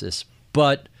crisis.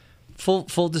 But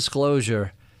full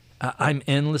disclosure, I'm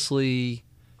endlessly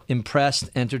impressed,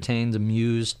 entertained,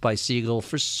 amused by Siegel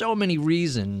for so many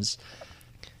reasons.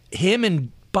 Him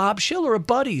and Bob Shiller are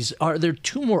buddies. Are there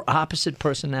two more opposite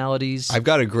personalities? I've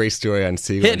got a great story on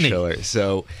Siegel and Shiller.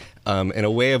 So in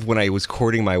a way of when I was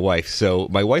courting my wife. So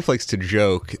my wife likes to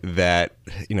joke that,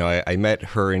 I met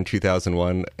her in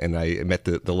 2001, and I met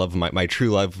the love of my true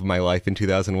love of my life in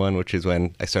 2001, which is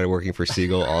when I started working for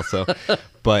Siegel also.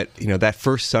 But, that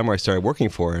first summer I started working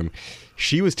for him,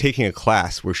 she was taking a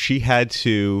class where she had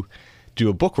to do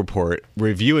a book report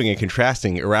reviewing and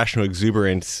contrasting Irrational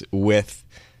Exuberance with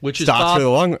Which is Stocks for the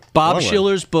Long Run.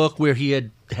 Schiller's book, where he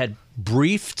had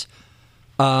briefed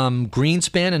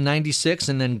Greenspan in 96,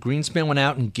 and then Greenspan went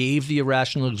out and gave the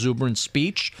Irrational Exuberance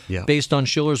speech based on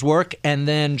Schiller's work, and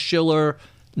then Schiller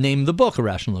named the book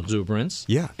Irrational Exuberance.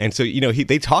 Yeah, and so,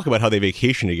 they talk about how they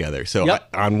vacation together. So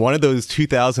on one of those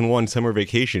 2001 summer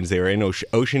vacations, they were in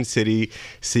Ocean City.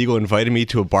 Siegel invited me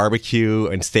to a barbecue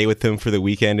and stay with him for the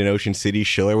weekend in Ocean City.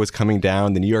 Schiller was coming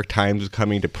down. The New York Times was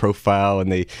coming to profile, and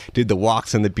they did the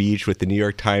walks on the beach with the New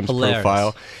York Times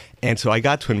profile. And so I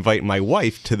got to invite my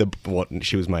wife to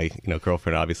she was my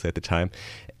girlfriend obviously at the time.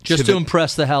 Just to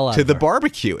impress the hell out of her. To the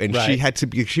barbecue. And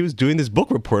she was doing this book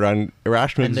report on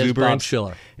Irrational Exuberance. Bob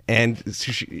Schiller. And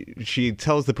so she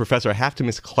tells the professor, I have to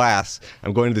miss class.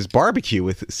 I'm going to this barbecue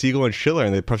with Siegel and Schiller.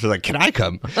 And the professor's like, can I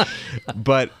come?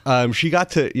 But she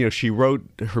got to, she wrote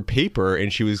her paper,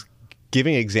 and she was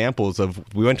giving examples of,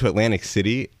 we went to Atlantic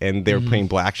City and they were playing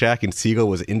blackjack, and Siegel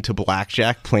was into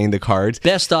blackjack, playing the cards.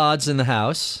 Best odds in the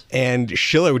house. And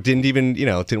Schiller didn't even,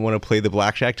 didn't want to play the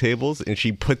blackjack tables. And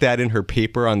she put that in her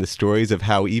paper on the stories of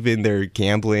how even their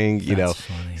gambling,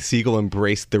 funny. Siegel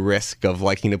embraced the risk of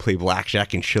liking to play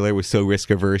blackjack, and Schiller was so risk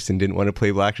averse and didn't want to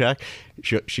play blackjack.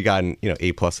 She got an,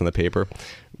 A+ on the paper.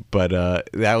 But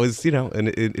that was, an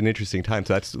interesting time.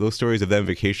 So those stories of them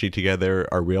vacationing together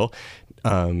are real.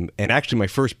 And actually, my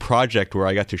first project where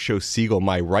I got to show Siegel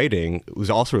my writing was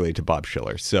also related to Bob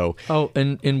Schiller. So,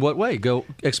 and in what way? Go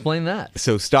explain that.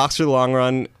 So, Stocks for the Long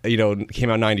Run, came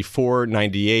out in 94,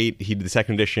 98. He did the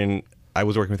second edition. I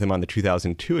was working with him on the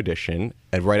 2002 edition.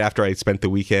 And right after I spent the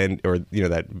weekend or,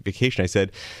 that vacation, I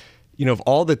said, of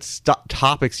all the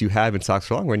topics you have in Stocks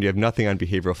for the Long Run, you have nothing on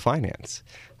behavioral finance.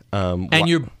 And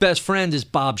your best friend is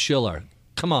Bob Schiller.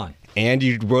 Come on. And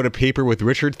you wrote a paper with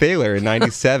Richard Thaler in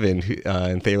 97,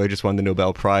 and Thaler just won the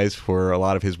Nobel Prize for a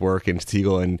lot of his work, and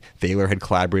Siegel and Thaler had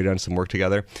collaborated on some work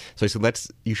together. So I said,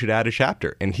 you should add a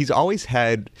chapter. And he's always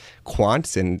had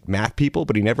quants and math people,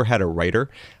 but he never had a writer.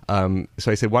 So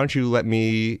I said, why don't you let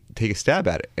me take a stab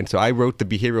at it? And so I wrote the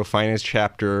behavioral finance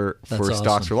chapter for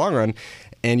Stocks for Long Run.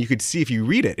 And you could see if you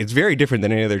read it, it's very different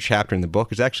than any other chapter in the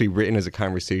book. It's actually written as a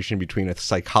conversation between a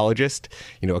psychologist.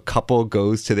 A couple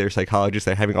goes to their psychologist.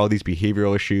 They're having all these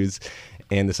behavioral issues,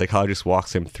 and the psychologist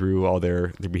walks them through all their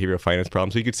behavioral finance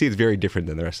problems. So you could see it's very different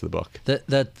than the rest of the book.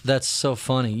 That's so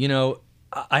funny.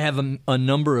 I have a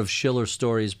number of Schiller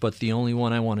stories, but the only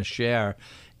one I want to share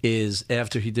is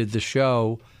after he did the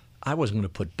show, I wasn't going to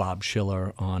put Bob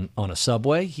Schiller on a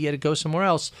subway. He had to go somewhere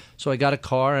else. So I got a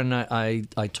car, and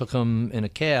I took him in a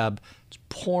cab. It's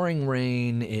pouring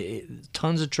rain,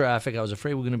 tons of traffic. I was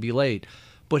afraid we were going to be late.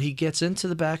 But he gets into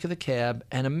the back of the cab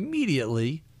and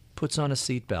immediately puts on a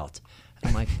seatbelt.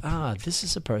 I'm like, this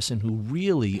is a person who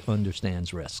really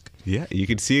understands risk. Yeah, you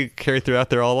can see it carry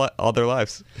throughout all their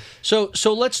lives. So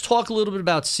let's talk a little bit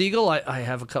about Siegel. I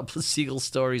have a couple of Siegel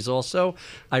stories also.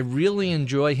 I really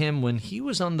enjoy him. When he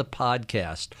was on the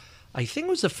podcast, I think it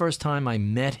was the first time I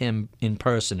met him in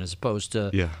person as opposed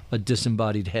to a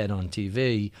disembodied head on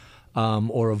TV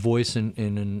or a voice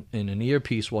in an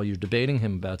earpiece while you're debating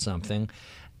him about something.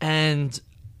 And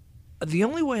the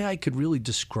only way I could really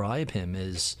describe him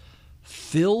is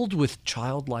filled with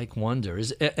childlike wonder.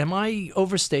 Am I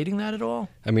overstating that at all?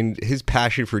 I mean, his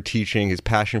passion for teaching, his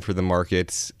passion for the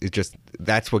markets,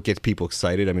 that's what gets people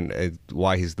excited. I mean,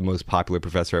 why he's the most popular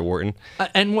professor at Wharton.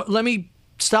 Let me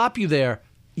stop you there.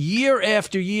 Year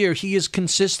after year, he is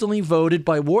consistently voted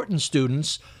by Wharton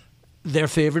students their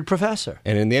favorite professor.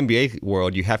 And in the MBA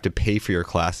world, you have to pay for your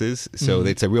classes. So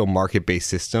it's a real market-based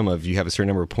system of you have a certain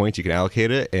number of points, you can allocate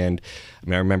it. And I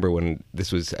mean, I remember when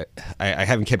this was, I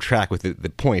haven't kept track with the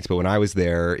points, but when I was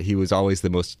there, he was always the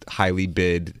most highly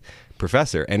bid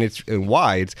professor. And he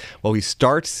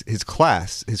starts his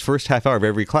class, his first half hour of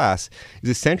every class is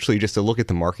essentially just to look at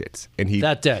the markets. And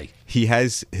that day, he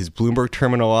has his Bloomberg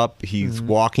terminal up. He's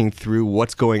walking through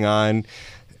what's going on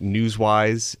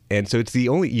news-wise. And so it's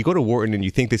you go to Wharton and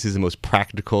you think this is the most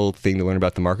practical thing to learn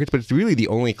about the markets, but it's really the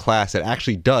only class that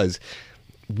actually does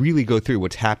really go through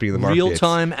what's happening in the market.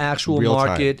 Real-time, actual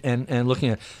market, and looking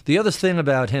at. The other thing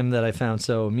about him that I found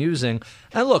so amusing,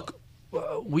 and look,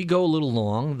 we go a little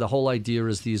long. The whole idea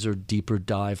is these are deeper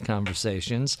dive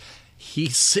conversations.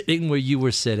 He's sitting where you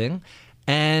were sitting,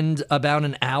 And about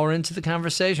an hour into the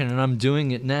conversation, and I'm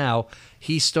doing it now,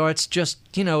 he starts just,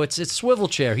 it's swivel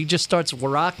chair. He just starts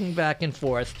rocking back and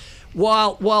forth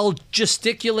while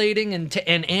gesticulating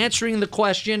and answering the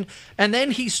question. And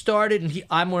then he started, and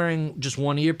I'm wearing just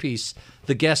one earpiece.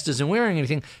 The guest isn't wearing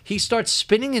anything. He starts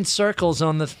spinning in circles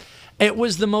on the. It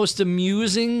was the most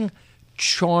amusing,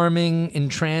 charming,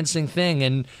 entrancing thing.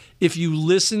 And if you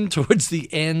listen towards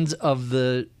the end of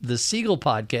the Siegel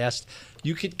podcast,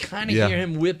 you could kind of hear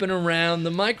him whipping around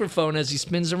the microphone as he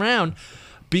spins around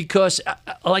because,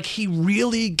 he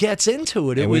really gets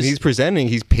into it. And when he's presenting,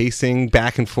 he's pacing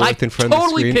back and forth in front of the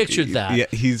screen. I totally pictured that. Yeah,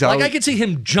 he's I could see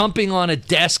him jumping on a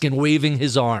desk and waving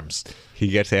his arms. He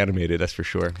gets animated, that's for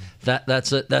sure.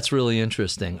 That's really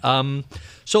interesting.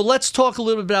 So let's talk a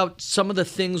little bit about some of the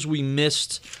things we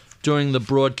missed during the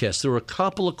broadcast. There were a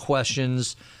couple of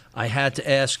questions I had to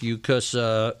ask you because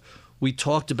we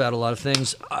talked about a lot of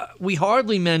things. We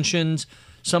hardly mentioned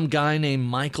some guy named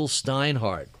Michael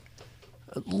Steinhardt,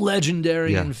 a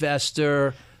legendary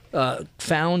investor,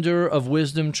 founder of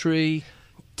Wisdom Tree.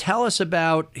 Tell us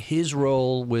about his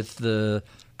role with the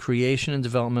creation and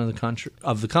development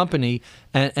of the company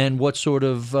and what sort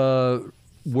of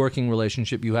working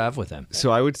relationship you have with him.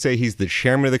 So I would say he's the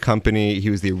chairman of the company.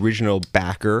 He was the original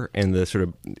backer and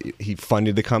he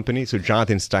funded the company. So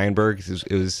Jonathan Steinberg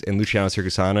and Luciano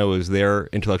Circusano was their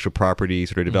intellectual property,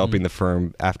 sort of developing the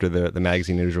firm after the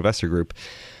magazine Individual Investor Group.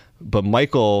 But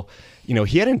Michael,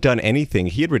 he hadn't done anything.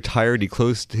 He had retired. He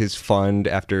closed his fund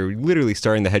after literally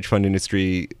starting the hedge fund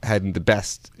industry, had the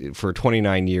best for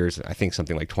 29 years, I think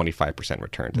something like 25%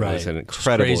 return. Right. It was an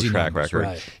incredible track record.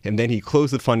 Right. And then he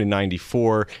closed the fund in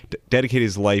 94, dedicated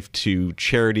his life to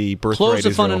charity, Birthright Closed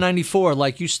the fund Israel. in 94,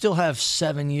 you still have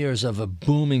 7 years of a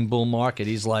booming bull market.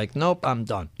 He's like, nope, I'm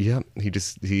done. Yeah,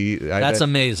 That's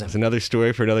amazing. It's another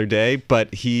story for another day,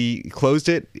 but he closed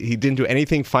it. He didn't do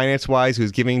anything finance-wise. He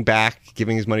was giving back,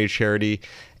 giving his money to charity.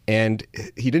 And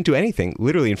he didn't do anything,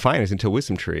 literally, in finance until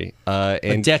Wisdom Tree.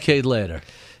 A decade later.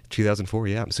 2004,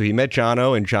 yeah. So he met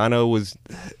Jono, and Jono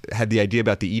had the idea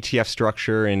about the ETF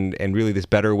structure and really this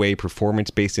better way,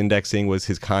 performance-based indexing was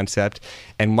his concept.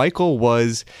 And Michael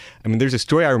there's a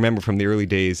story I remember from the early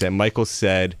days that Michael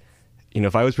said,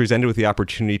 if I was presented with the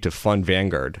opportunity to fund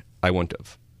Vanguard, I wouldn't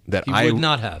have. He would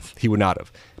not have. He would not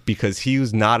have. Because he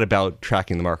was not about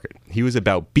tracking the market. He was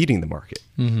about beating the market.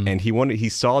 Mm-hmm. And he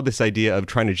saw this idea of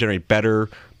trying to generate better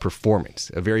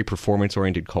performance, a very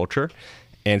performance-oriented culture.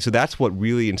 And so that's what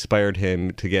really inspired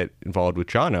him to get involved with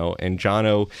Jono. And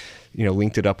Jono,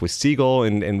 linked it up with Siegel,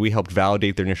 and we helped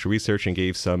validate their initial research and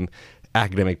gave some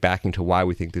academic backing to why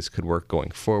we think this could work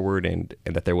going forward and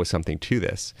that there was something to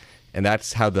this. And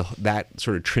that's how that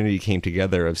sort of trinity came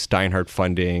together of Steinhardt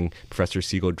funding, Professor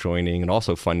Siegel joining, and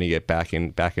also funding it back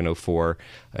in 2004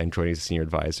 and joining as a senior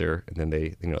advisor. And then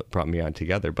they brought me on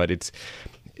together. But it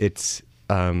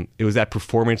was that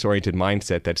performance-oriented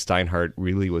mindset that Steinhardt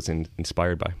really was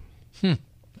inspired by.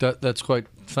 That's quite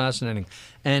fascinating.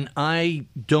 And I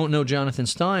don't know Jonathan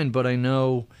Stein, but I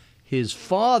know his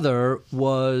father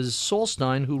was Saul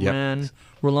Stein, who ran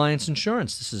Reliance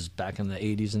Insurance. This is back in the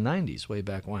 80s and 90s, way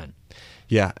back when.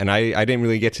 Yeah, and I didn't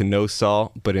really get to know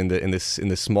Saul, but in the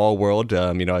small world,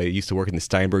 I used to work in the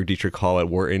Steinberg Dietrich Hall at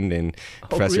Wharton, and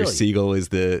Professor Siegel is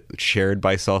shared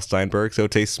by Saul Steinberg. So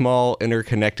it's a small,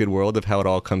 interconnected world of how it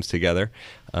all comes together.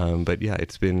 But yeah,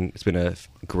 it's been a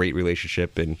great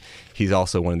relationship, and he's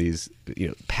also one of these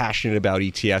passionate about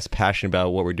ETFs, passionate about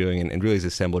what we're doing, and really has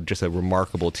assembled just a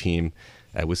remarkable team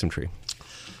at Wisdom Tree.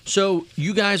 So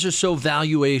you guys are so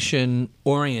valuation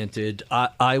oriented.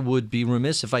 I would be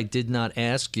remiss if I did not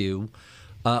ask you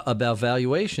about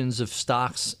valuations of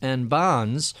stocks and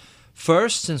bonds.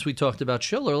 First, since we talked about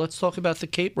Schiller, let's talk about the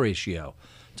CAPE ratio.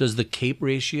 Does the CAPE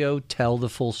ratio tell the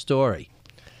full story?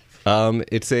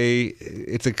 It's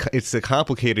a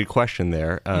complicated question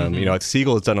there.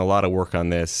 Siegel has done a lot of work on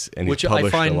this, and he's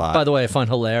published a lot. By the way, I find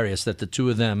hilarious that the two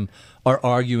of them are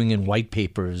arguing in white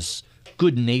papers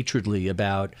good-naturedly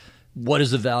about what is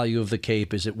the value of the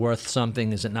CAPE. Is it worth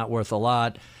something? Is it not worth a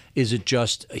lot? Is it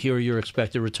just here are your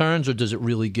expected returns, or does it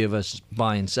really give us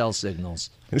buy and sell signals?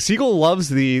 Siegel loves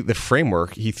the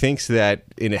framework. He thinks that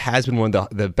it has been one of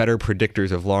the better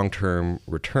predictors of long-term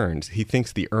returns. He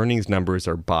thinks the earnings numbers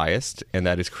are biased, and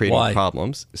that is creating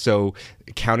problems. So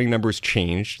accounting numbers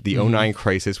changed. The 09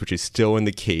 crisis, which is still in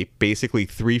the CAPE, basically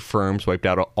 3 firms wiped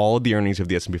out all of the earnings of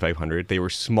the S&P 500. They were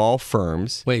small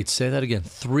firms. Wait, say that again.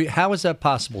 3? How is that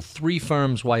possible? 3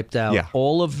 firms wiped out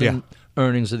all of the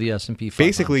earnings of the S&P 500.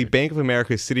 Basically, Bank of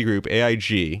America, Citigroup,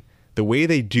 AIG The way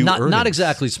they do not earnings,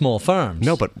 exactly small firms.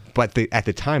 No, but at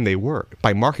the time they were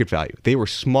by market value. They were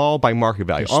small by market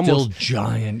value. They're still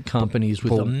giant companies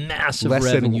with a massive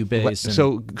revenue base.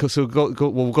 So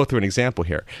we'll go through an example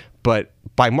here. But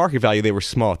by market value, they were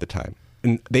small at the time,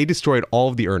 and they destroyed all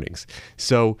of the earnings.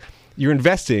 So you're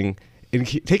investing.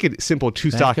 Take a simple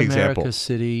two-stock example. America,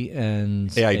 Citi,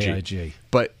 and AIG.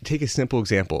 But take a simple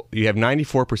example. You have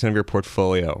 94% of your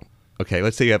portfolio. Okay,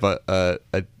 let's say you have a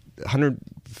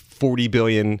 140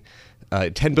 billion,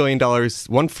 $10 billion.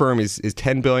 One firm is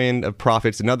 $10 billion of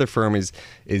profits. Another firm is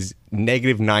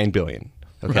negative $9 billion.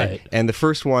 Okay, right. And the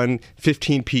first one,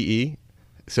 15 PE.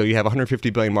 So you have 150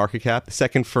 billion market cap. The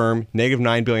second firm, negative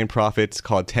 $9 billion profits,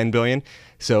 called 10 billion.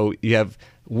 So you have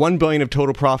 $1 billion of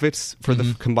total profits for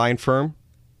the combined firm,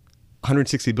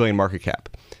 160 billion market cap.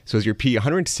 So is your PE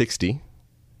 160,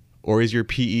 or is your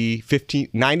PE 15?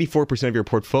 94% of your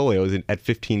portfolio is at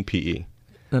 15 PE.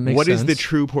 That makes What sense. is the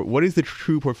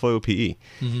true portfolio PE?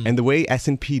 And the way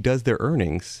S&P does their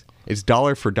earnings is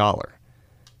dollar for dollar.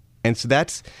 And so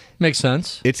makes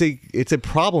sense. It's a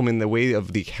problem in the way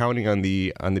of the accounting on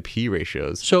the PE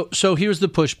ratios. So here's the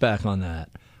pushback on that.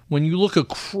 When you look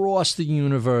across the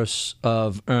universe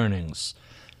of earnings,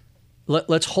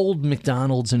 let's hold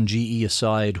McDonald's and GE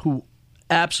aside, who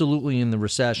absolutely in the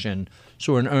recession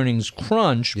saw an earnings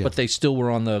crunch, but they still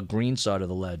were on the green side of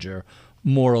the ledger,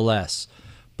 more or less.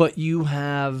 But you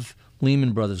have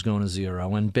Lehman Brothers going to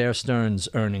zero and Bear Stearns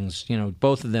earnings,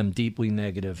 both of them deeply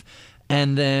negative.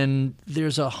 And then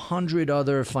there's 100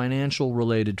 other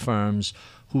financial-related firms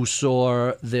who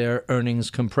saw their earnings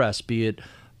compress, be it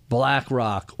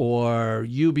BlackRock or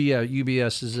UBS.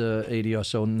 UBS is a ADR,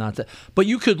 so not that. But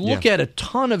you could look at a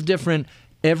ton of different,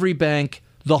 every bank,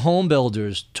 the home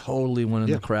builders totally went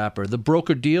in the crapper. The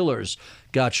broker-dealers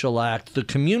got shellacked. The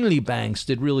community banks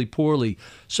did really poorly.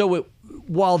 So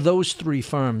while those three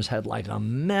firms had like a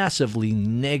massively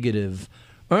negative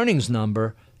earnings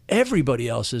number, everybody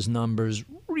else's numbers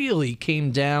really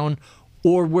came down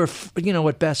or were,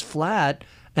 at best flat.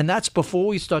 And that's before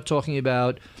we start talking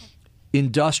about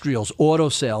industrials, auto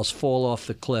sales fall off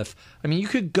the cliff. I mean, you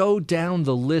could go down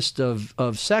the list of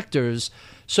sectors.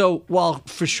 So while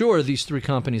for sure these three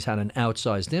companies had an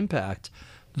outsized impact,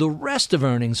 the rest of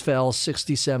earnings fell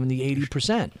 60, 70,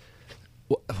 80%.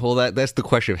 Well, that's the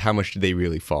question of how much did they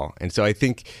really fall. And so I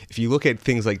think if you look at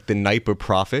things like the NIPA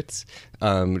profits,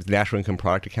 National Income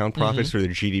Product Account profits, or the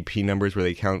GDP numbers where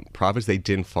they count profits, they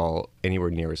didn't fall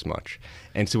anywhere near as much.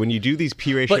 And so when you do these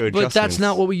P ratio adjustments... But that's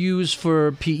not what we use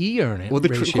for PE earnings. Well, the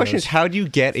question is, how do you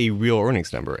get a real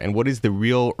earnings number? And what is the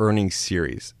real earnings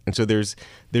series? And so there's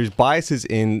biases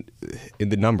in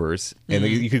the numbers, and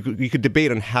you could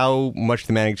debate on how much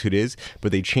the magnitude is,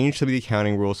 but they changed some of the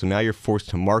accounting rules, so now you're forced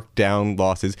to mark down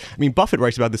losses. I mean, Buffett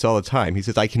writes about this all the time. He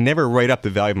says, I can never write up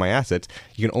the value of my assets.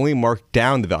 You can only mark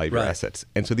down the value of your assets.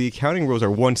 And so the accounting rules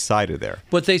are one-sided there.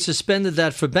 But they suspended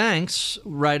that for banks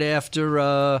right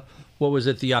after... what was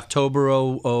it, the October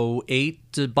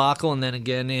 2008 debacle, and then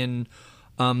again in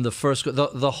the first,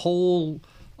 the whole,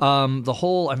 I'm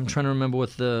trying to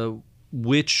remember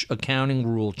which accounting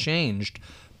rule changed,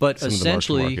 but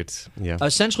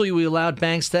essentially we allowed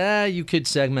banks to, you could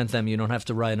segment them, you don't have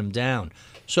to write them down.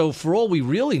 So for all we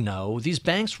really know, these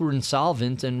banks were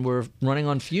insolvent and were running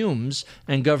on fumes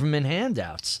and government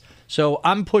handouts. So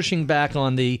I'm pushing back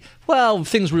on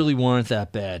things really weren't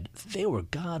that bad. They were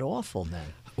god-awful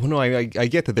then. Well, no, I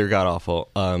get that they're god-awful.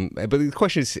 But the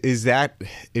question is that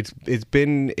it's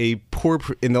been a poor...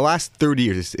 In the last 30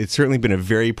 years, it's certainly been a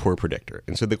very poor predictor.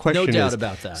 And so the question is... No doubt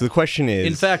about that. So the question is...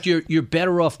 In fact, you're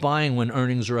better off buying when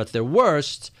earnings are at their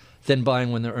worst than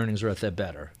buying when their earnings are at their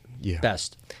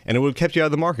best. And it would have kept you out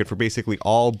of the market for basically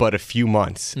all but a few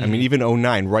months. I mean, even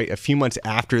 2009, right? A few months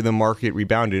after the market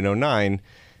rebounded in 2009,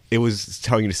 it was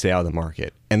telling you to stay out of the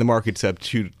market. And the market's up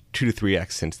 2 to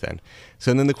 3x since then.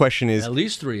 So then the question is... At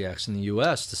least 3x in the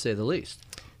U.S., to say the least.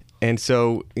 And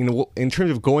so, in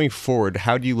terms of going forward,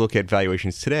 how do you look at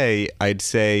valuations today? I'd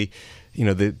say,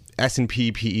 the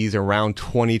S&P PE is around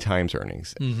 20 times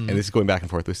earnings. And this is going back and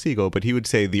forth with Siegel, but he would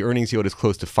say the earnings yield is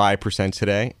close to 5%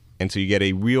 today. And so you get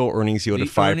a real earnings yield of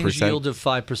 5%. The earnings yield of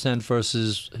 5%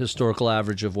 versus historical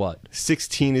average of what?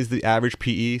 16 is the average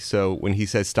PE. So when he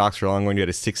says stocks are long run, you get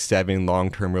a 6.7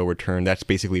 long-term real return. That's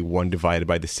basically 1 divided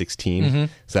by the 16.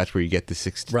 So that's where you get the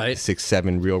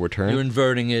 6.7 real return. You're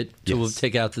inverting it to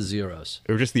take out the zeros.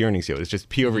 Or just the earnings yield. It's just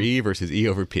P over E versus E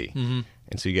over P. And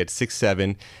so you get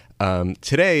 6.7.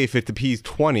 Today, if the P is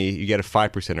 20, you get a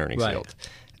 5% earnings yield.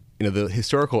 The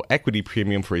historical equity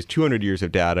premium for his 200 years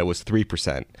of data was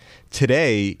 3%.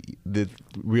 Today, the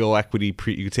real equity,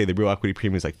 you could say the real equity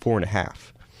premium is like 4.5%.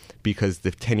 because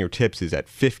the 10-year TIPS is at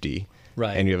 50,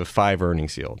 Right. and you have a 5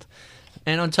 earnings yield.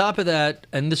 And on top of that,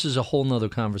 and this is a whole nother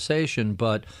conversation,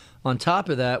 but on top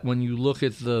of that, when you look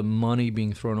at the money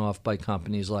being thrown off by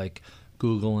companies like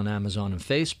Google and Amazon and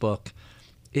Facebook,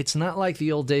 it's not like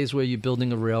the old days where you're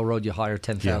building a railroad, you hire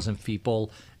 10,000 people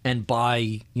and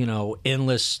buy,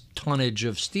 endless tonnage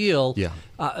of steel. Yeah.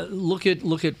 Look at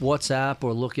WhatsApp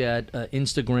or look at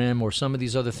Instagram or some of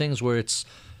these other things where it's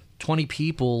 20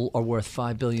 people are worth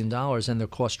 $5 billion and their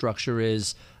cost structure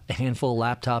is a handful of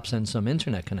laptops and some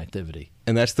internet connectivity.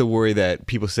 And that's the worry that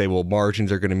people say, well,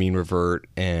 margins are going to mean revert,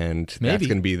 and that's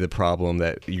going to be the problem,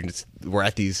 that we're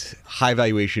at these high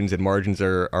valuations and margins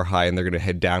are high and they're going to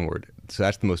head downward. So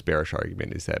that's the most bearish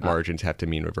argument, is that margins have to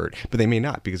mean revert. But they may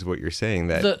not, because of what you're saying,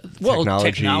 that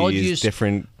technology is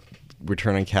different,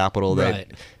 return on capital,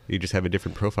 that you just have a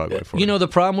different profile going forward. The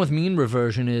problem with mean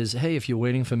reversion is, hey, if you're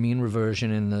waiting for mean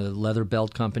reversion in the leather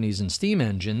belt companies and steam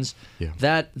engines,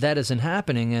 that isn't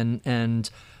happening. And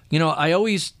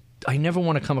I never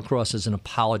want to come across as an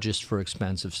apologist for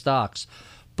expensive stocks,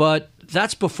 but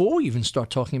that's before we even start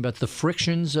talking about the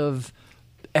frictions of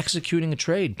executing a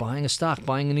trade, buying a stock,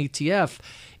 buying an ETF.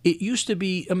 It used to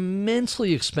be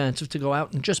immensely expensive to go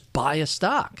out and just buy a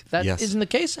stock. That isn't the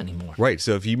case anymore. Right.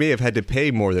 So if you may have had to pay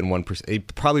more than 1%, you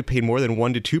probably paid more than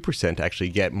 1% to 2% to actually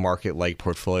get market-like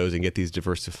portfolios and get these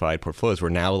diversified portfolios,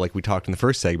 where now, like we talked in the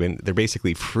first segment, they're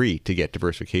basically free to get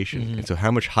diversification. Mm-hmm. And so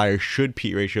how much higher should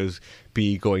PE ratios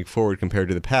be going forward compared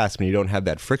to the past when you don't have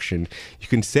that friction? You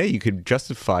can say you could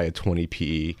justify a 20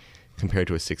 PE compared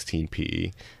to a 16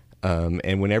 PE.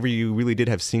 And whenever you really did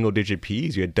have single-digit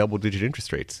PEs, you had double-digit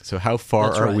interest rates. So how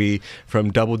far are we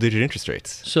from double-digit interest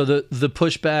rates? So the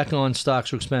pushback on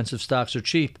stocks are expensive, stocks are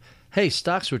cheap. Hey,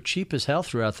 stocks were cheap as hell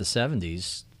throughout the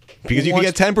 70s. Because you can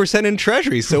get 10% in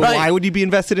treasuries, so why would you be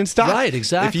invested in stocks? Right,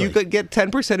 exactly. If you could get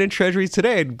 10% in treasuries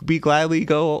today, I'd be gladly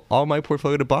go all my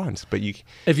portfolio to bonds. But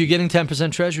if you're getting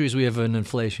 10% treasuries, we have an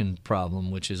inflation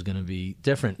problem, which is going to be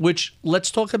different. Which,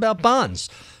 let's talk about bonds.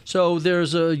 So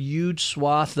there's a huge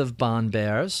swath of bond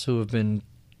bears who have been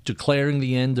declaring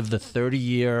the end of the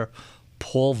 30-year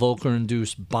Paul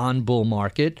Volcker-induced bond bull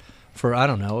market for,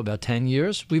 about 10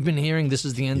 years. We've been hearing this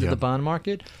is the end of the bond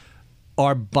market.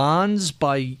 Are bonds,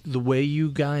 by the way you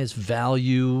guys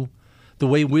value, the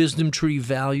way Wisdom Tree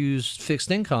values fixed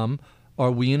income,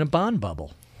 are we in a bond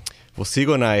bubble? Well,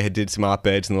 Siegel and I did some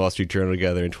op-eds in the Wall Street Journal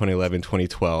together in 2011,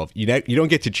 2012. You don't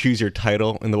get to choose your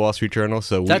title in the Wall Street Journal.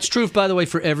 That's true, by the way,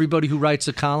 for everybody who writes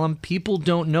a column. People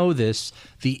don't know this.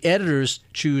 The editors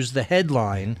choose the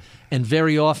headline, and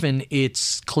very often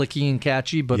it's clicky and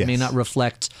catchy, but may not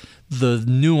reflect the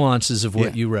nuances of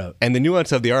what you wrote. And the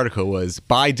nuance of the article was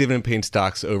buy dividend-paying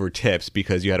stocks over TIPS,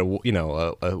 because you had a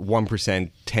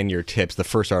 1% 10-year TIPS. The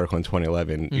first article in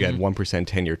 2011, you had 1%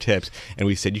 10-year TIPS, and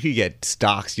we said you could get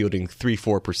stocks yielding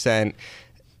 3-4%.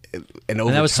 And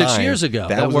that was 6 years ago.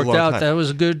 That worked out. That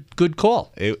was a good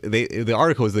call. The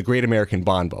article was The Great American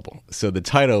Bond Bubble. So the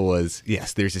title was,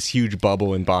 yes, there's this huge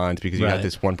bubble in bonds because you had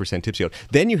this 1% TIPS yield.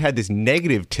 Then you had this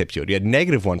negative TIPS yield. You had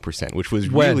negative 1%, which was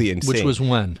really insane. Which was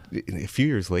when? A few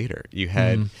years later. You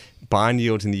had bond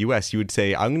yields in the U.S. You would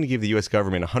say, I'm going to give the U.S.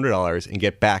 government $100 and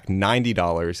get back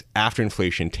 $90 after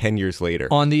inflation 10 years later.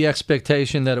 On the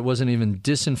expectation that it wasn't even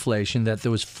disinflation, that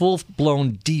there was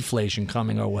full-blown deflation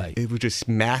coming our way. It was just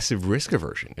massive risk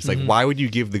aversion. It's like, why would you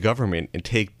give the government and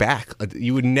take back?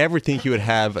 You would never think you would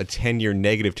have a 10-year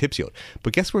negative TIPS yield.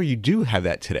 But guess where you do have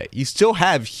that today? You still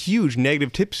have huge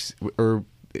negative TIPS or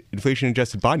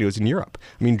inflation-adjusted bond yields in Europe.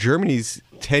 I mean, Germany's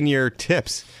 10-year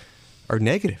TIPS are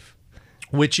negative.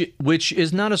 Which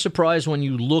is not a surprise when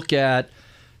you look at,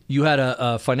 you had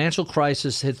a financial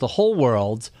crisis hit the whole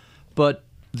world, but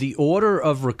the order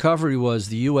of recovery was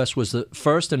the U.S. was the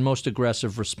first and most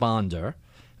aggressive responder.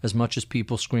 As much as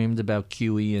people screamed about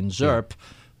QE and ZERP,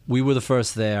 we were the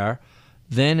first there.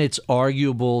 Then it's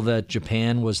arguable that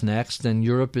Japan was next, and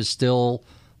Europe is still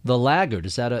the laggard.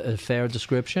 Is that a fair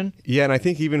description? Yeah, and I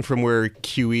think even from where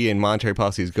QE and monetary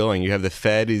policy is going, you have the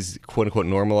Fed is quote-unquote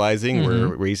normalizing.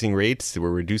 We're raising rates.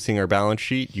 We're reducing our balance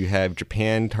sheet. You have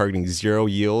Japan targeting zero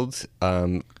yields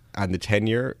on the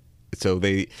 10-year. So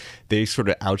they sort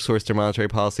of outsource their monetary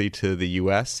policy to the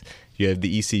U.S. You have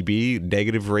the ECB,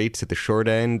 negative rates at the short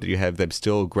end. You have them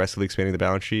still aggressively expanding the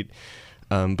balance sheet.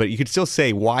 But you could still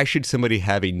say, why should somebody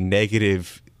have a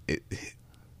negative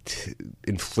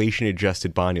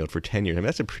inflation-adjusted bond yield for 10 years? I mean,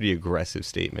 that's a pretty aggressive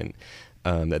statement.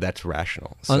 That's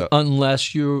rational. So,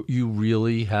 unless you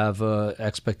really have an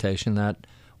expectation that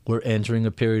we're entering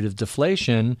a period of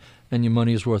deflation and your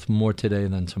money is worth more today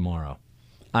than tomorrow.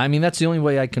 I mean, that's the only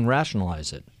way I can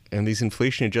rationalize it. and these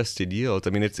inflation-adjusted yields, I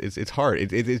mean, it's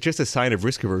hard. It's just a sign of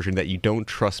risk aversion that you don't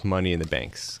trust money in the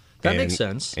banks. That makes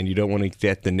sense. And you don't want to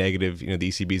get the negative, the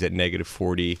ECB's at negative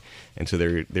 40, and so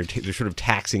they're sort of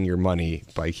taxing your money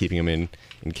by keeping them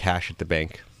in cash at the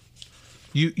bank.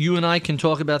 You and I can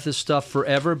talk about this stuff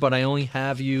forever, but I only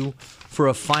have you for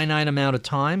a finite amount of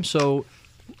time. So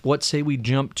what say we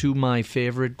jump to my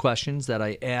favorite questions that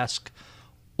I ask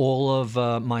all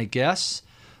of my guests.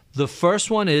 The first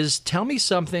one is, tell me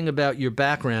something about your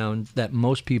background that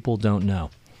most people don't know.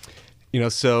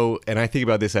 And I think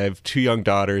about this. I have 2 young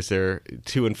daughters. They're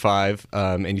 2 and 5.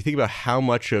 And you think about how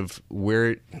much of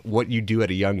what you do at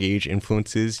a young age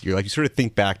influences. You sort of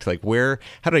think back to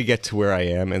how did I get to where I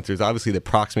am? And there's obviously the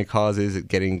proximate causes,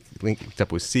 getting linked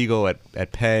up with Siegel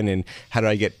at Penn, and how did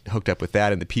I get hooked up with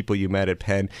that and the people you met at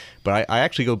Penn. But I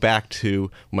actually go back to,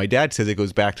 my dad says it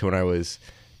goes back to when I was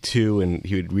 2, and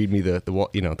he would read me the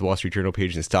Wall Street Journal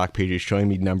pages and stock pages, showing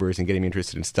me numbers and geting me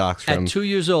interested in stocks. From at 2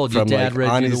 years old, your dad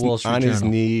read you the Wall Street Journal on his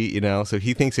knee, So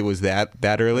he thinks it was that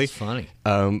early. That's funny.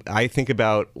 I think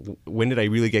about when did I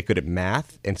really get good at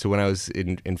math, and so when I was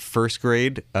in first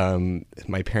grade,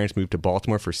 my parents moved to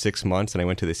Baltimore for 6 months, and I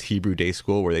went to this Hebrew day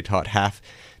school where they taught half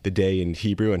the day in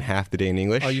Hebrew and half the day in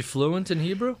English. Are you fluent in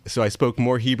Hebrew? So I spoke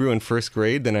more Hebrew in first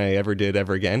grade than I ever did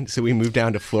ever again. So we moved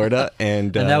down to Florida,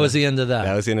 and that was the end of that.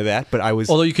 That was the end of that. But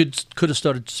although you could have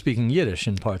started speaking Yiddish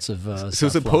in parts of so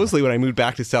South supposedly Florida. When I moved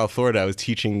back to South Florida, I was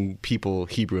teaching people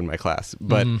Hebrew in my class.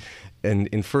 But and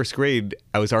in first grade,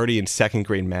 I was already in second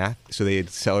grade math, so they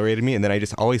accelerated me. And then I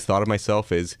just always thought of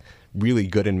myself as really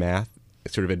good in math,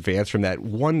 sort of advanced from that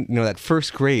one, that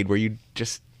first grade where you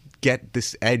just get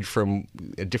this edge from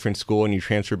a different school and you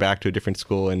transfer back to a different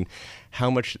school, and how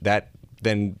much that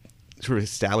then sort of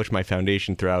established my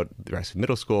foundation throughout the rest of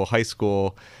middle school, high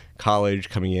school, college,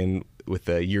 coming in with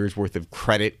a year's worth of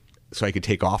credit so I could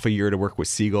take off a year to work with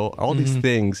Siegel. All these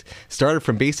things started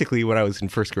from basically when I was in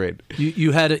first grade.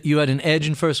 You had an edge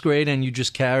in first grade, and you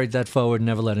just carried that forward,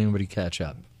 never let anybody catch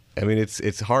up. I mean,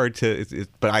 it's hard to,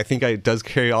 but I think it does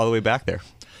carry all the way back there.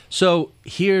 So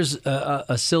here's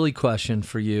a silly question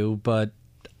for you, but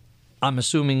I'm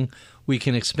assuming we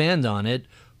can expand on it.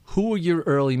 Who were your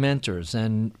early mentors?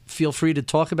 And feel free to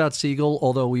talk about Siegel,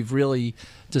 although we've really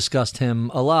discussed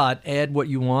him a lot. Add what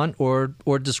you want, or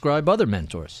describe other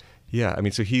mentors. Yeah, I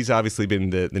mean, so he's obviously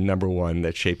been the number one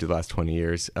that shaped the last 20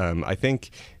 years. I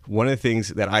think one of the things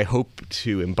that I hope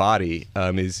to embody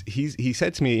is he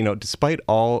said to me, despite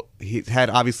all, he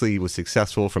was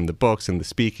successful from the books and the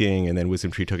speaking, and then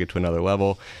Wisdom Tree took it to another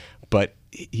level. But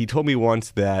he told me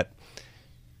once that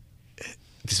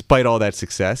despite all that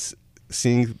success,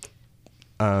 seeing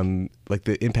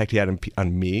the impact he had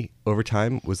on me over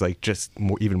time was just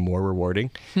even more rewarding.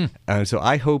 So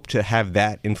I hope to have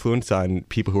that influence on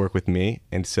people who work with me.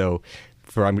 And so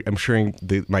I'm sure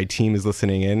my team is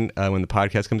listening in when the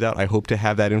podcast comes out. I hope to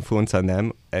have that influence on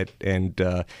them.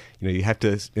 You have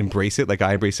to embrace it like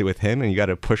I embrace it with him, and you got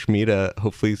to push me to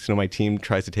hopefully my team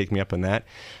tries to take me up on that.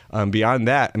 Beyond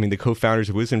that, I mean, the co-founders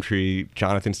of Wisdom Tree,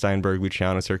 Jonathan Steinberg,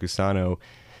 Luciano Siracusano,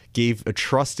 gave a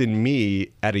trust in me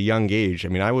at a young age. I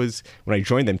mean, when I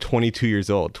joined them, 23 years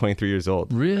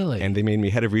old. Really? And they made me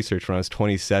head of research when I was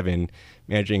 27,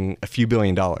 managing a few $1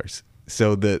 billion.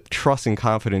 So the trust and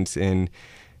confidence in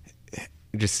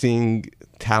just seeing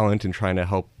talent and trying to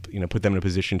help, put them in a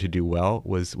position to do well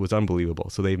was unbelievable.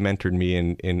 So they've mentored me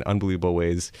in unbelievable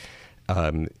ways.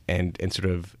 And sort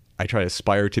of, I try to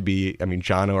aspire to be,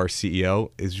 Jono, our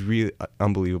CEO, is really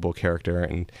unbelievable character,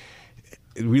 and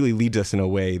it really leads us in a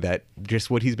way that just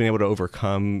what he's been able to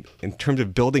overcome in terms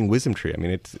of building Wisdom Tree. I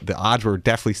mean, the odds were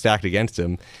definitely stacked against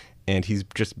him, and he's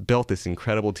just built this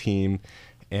incredible team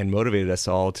and motivated us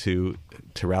all to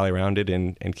rally around it,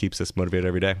 and keeps us motivated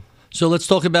every day. So let's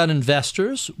talk about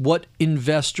investors. What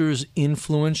investors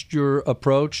influenced your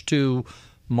approach to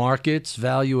markets,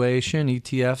 valuation,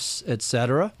 ETFs, et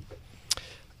cetera?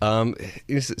 Some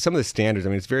of the standards. I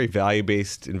mean, it's very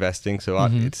value-based investing. So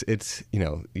it's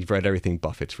you've read everything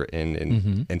Buffett's written,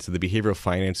 and so the behavioral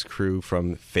finance crew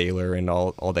from Thaler and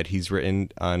all that he's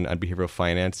written on behavioral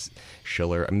finance,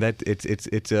 Schiller. I mean, that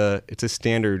it's a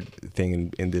standard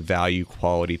thing in the value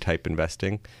quality type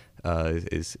investing.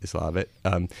 Is a lot of it.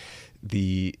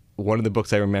 One of the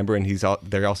books I remember, and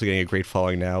they're also getting a great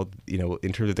following now,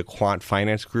 in terms of the quant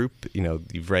finance group,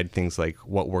 you've read things like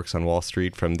What Works on Wall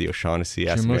Street from the O'Shaughnessy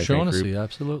Asset Management Group.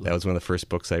 Absolutely. That was one of the first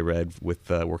books I read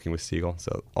with working with Siegel.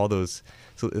 So all those,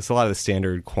 so it's a lot of the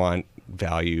standard quant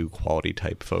value quality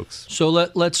type folks. So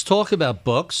let's talk about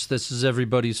books. This is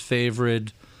everybody's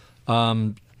favorite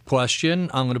question.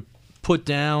 I'm going to put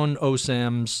down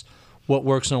OSAM's what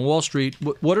works on Wall Street.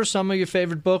 What are some of your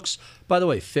favorite books? By the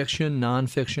way, fiction,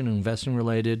 nonfiction, investing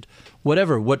related,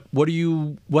 whatever. What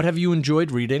have you enjoyed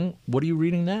reading? What are you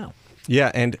reading now?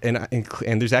 Yeah, and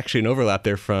there's actually an overlap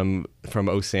there from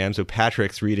OSAM. So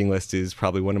Patrick's reading list is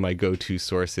probably one of my go-to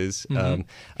sources.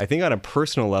 I think on a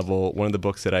personal level, one of the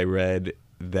books that I read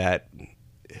that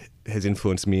has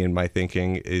influenced me in my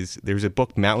thinking is there's a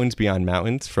book, Mountains Beyond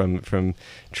Mountains, from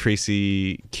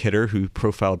Tracy Kidder, who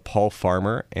profiled Paul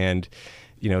Farmer, and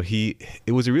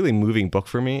it was a really moving book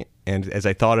for me. And as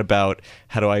I thought about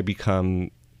how do I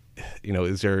become,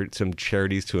 is there some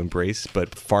charities to embrace?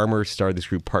 But Farmer started this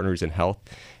group, Partners in Health,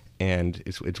 and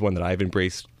it's one that I've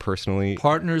embraced personally.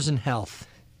 Partners in Health.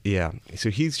 Yeah.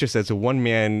 So he's just, as a one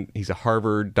man, he's a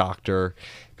Harvard doctor,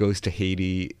 goes to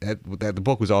Haiti. The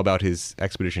book was all about his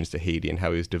expeditions to Haiti and how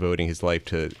he was devoting his life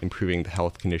to improving the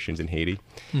health conditions in Haiti.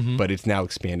 But it's now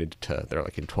expanded to, they're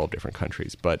like in 12 different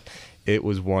countries. But it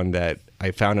was one that I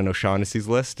found on O'Shaughnessy's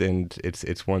list, and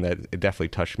it's one that it definitely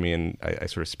touched me, and I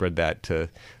sort of spread that to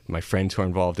my friends who are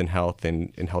involved in health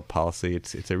and in health policy.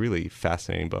 It's a really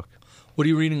fascinating book. What are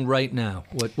you reading right now?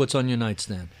 What's on your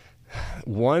nightstand?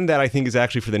 One that I think is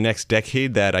actually for the next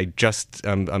decade that I just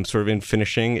I'm sort of in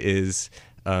finishing is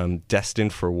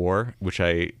Destined for War,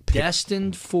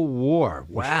 Destined for War.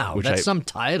 Wow, that's some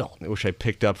title. Which I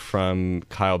picked up from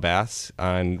Kyle Bass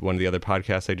on one of the other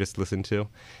podcasts I just listened to,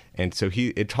 and so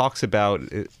it talks about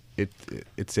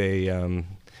it's a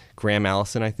Graham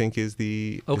Allison, I think, is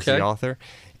the author,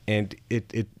 and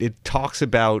it talks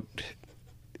about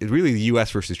really the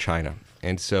U.S. versus China.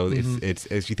 And so it's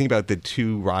as you think about the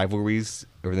two rivalries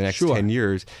over the next 10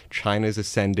 years, China's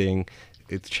ascending,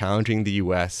 it's challenging the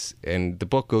U.S., and the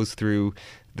book goes through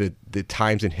the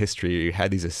times in history you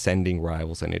had these ascending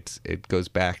rivals, and it goes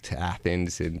back to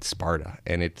Athens and Sparta,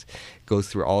 and it goes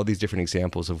through all these different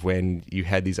examples of when you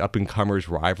had these up-and-comers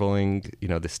rivaling,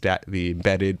 the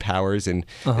embedded powers and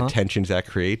the tensions that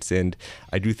creates. And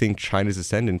I do think China's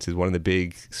ascendance is one of the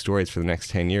big stories for the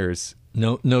next 10 years.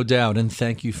 No doubt, and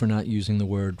thank you for not using the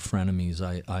word frenemies.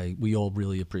 We all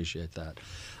really appreciate that.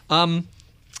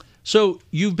 So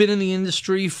you've been in the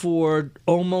industry for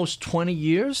almost 20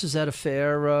 years. Is that a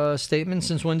fair statement?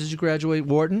 Since when did you graduate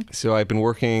Wharton? So I've been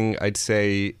working, I'd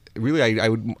say, really, I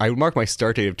would mark my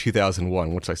start date of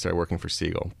 2001, once I started working for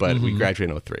Siegel, but we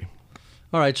graduated in 2003.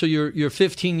 All right, so you're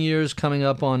 15 years coming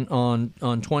up on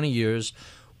 20 years.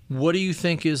 What do you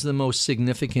think is the most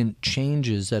significant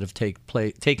changes that have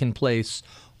taken place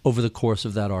over the course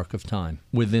of that arc of time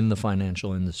within the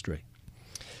financial industry?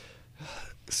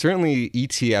 Certainly,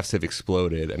 ETFs have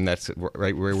exploded, and that's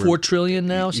right where we're $4 trillion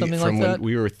now, something like that.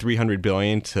 We were $300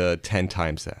 billion to 10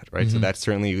 times that, right? So that's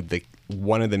certainly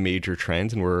one of the major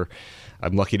trends, and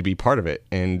I'm lucky to be part of it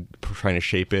and trying to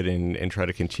shape it and try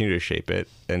to continue to shape it.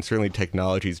 And certainly,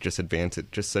 technology's just advanced at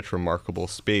just such remarkable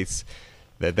space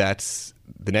that's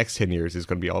the next 10 years is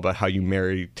going to be all about how you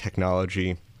marry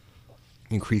technology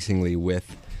increasingly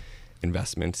with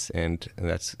investments, and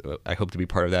that's I hope to be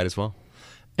part of that as well.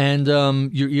 And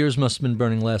your ears must have been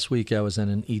burning last week. I was at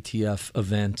an ETF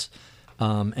event,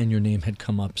 and your name had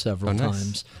come up several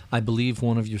times. I believe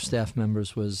one of your staff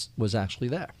members was actually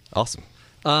there. Awesome.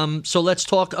 So let's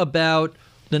talk about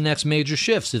the next major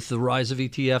shifts. If the rise of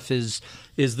ETF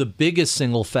is the biggest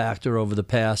single factor over the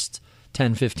past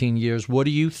 10, 15 years, what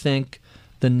do you think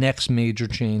the next major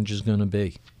change is going to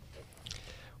be?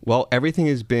 Well, everything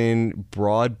has been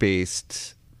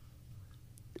broad-based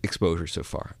exposure so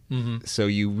far. So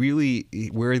you really,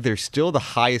 where there's still the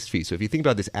highest fee. So if you think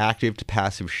about this active to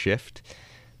passive shift,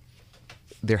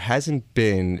 there hasn't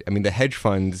been, the hedge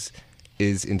funds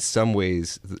is in some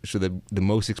ways the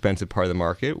most expensive part of the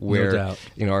market, where no doubt.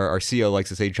 Our CEO likes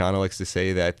to say, John likes to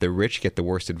say that the rich get the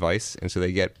worst advice, and so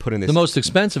they get put in this. The most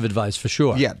expensive advice, for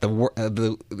sure. Yeah,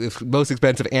 the most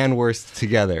expensive and worst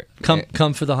together.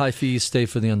 Come for the high fees, stay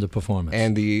for the underperformance,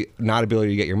 and the not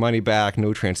ability to get your money back,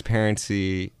 no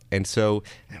transparency, and so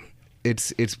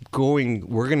it's going.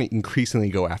 We're going to increasingly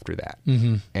go after that,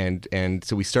 and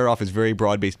so we start off as very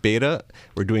broad-based beta.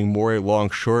 We're doing more long,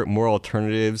 short, more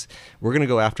alternatives. We're going to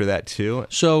go after that too.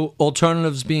 So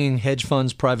alternatives being hedge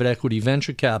funds, private equity,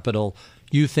 venture capital.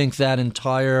 You think that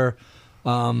entire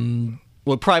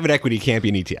well, private equity can't be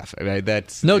an ETF.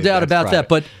 That's no doubt about private. that.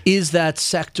 But is that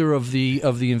sector of the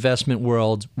investment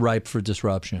world ripe for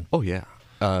disruption? Oh yeah.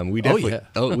 We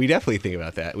definitely think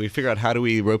about that. We figure out how do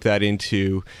we rope that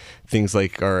into things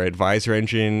like our Advisor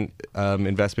Engine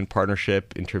investment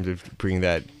partnership in terms of bringing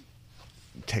that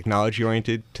technology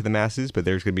oriented to the masses. But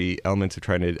there's going to be elements of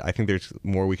I think there's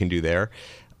more we can do there.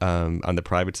 on the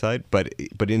private side, but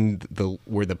in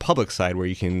the public side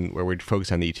where we're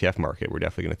focused on the ETF market, we're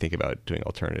definitely going to think about doing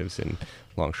alternatives and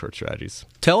long short strategies.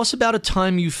 Tell us about a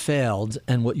time you failed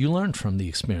and what you learned from the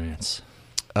experience.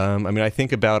 I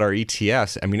think about our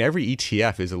ETFs. Every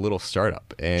ETF is a little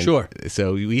startup. And Sure.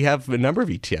 So we have a number of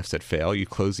ETFs that fail. You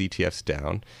close ETFs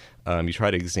down. You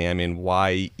try to examine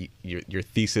why your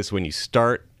thesis when you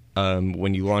start,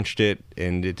 when you launched it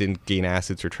and it didn't gain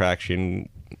assets or traction,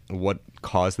 what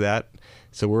caused that.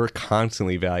 So we're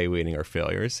constantly evaluating our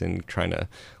failures and trying to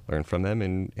learn from them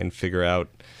and figure out,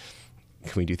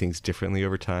 can we do things differently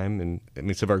over time? And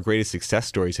some of our greatest success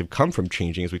stories have come from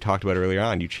changing, as we talked about earlier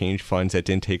on. You change funds that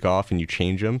didn't take off and you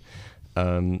change them.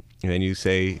 And then you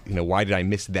say, why did I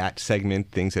miss that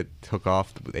segment, things that took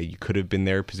off that you could have been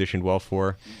there positioned well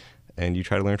for? And you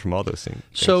try to learn from all those things.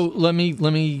 So let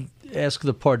me ask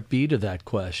the part B to that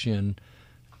question.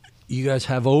 You guys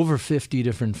have over 50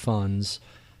 different funds,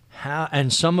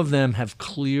 and some of them have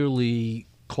clearly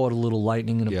caught a little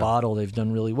lightning in a bottle. They've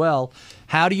done really well.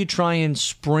 How do you try and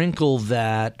sprinkle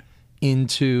that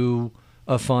into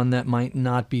a fund that might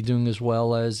not be doing as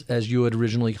well as you had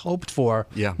originally hoped for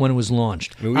when it was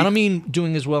launched? I don't mean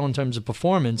doing as well in terms of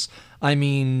performance. I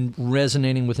mean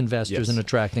resonating with investors and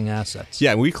attracting assets.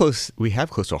 Yeah, we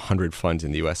have close to 100 funds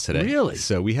in the U.S. today. Really?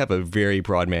 So we have a very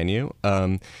broad menu.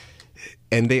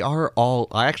 And they are all,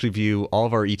 I actually view all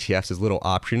of our ETFs as little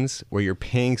options where you're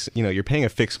paying a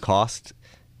fixed cost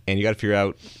and you got to figure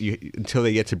out until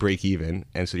they get to break even.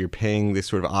 And so you're paying this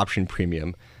sort of option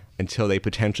premium until they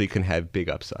potentially can have big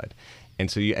upside.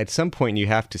 And so at some point you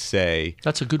have to say,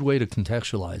 that's a good way to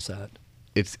contextualize that.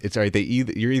 It's all right.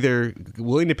 You're either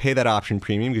willing to pay that option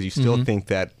premium because you still think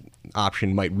that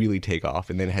option might really take off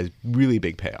and then it has really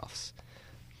big payoffs.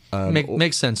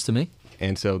 Makes sense to me.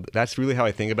 And so that's really how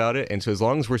I think about it. And so as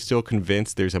long as we're still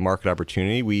convinced there's a market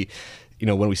opportunity,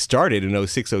 when we started in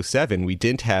 06, 07, we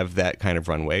didn't have that kind of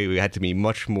runway. We had to be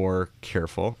much more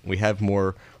careful. We have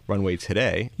more runway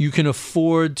today. You can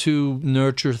afford to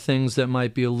nurture things that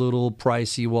might be a little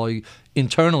pricey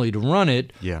internally to run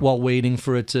it while waiting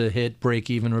for it to hit break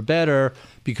even or better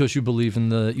because you believe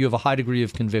you have a high degree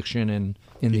of conviction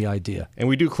in the idea. And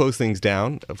we do close things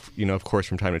down, of course,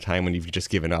 from time to time when you've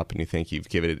just given up and you think you've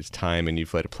given it its time and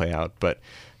you've let it play out. But,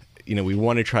 we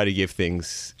want to try to give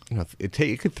things,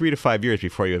 it could 3 to 5 years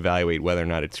before you evaluate whether or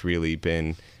not it's really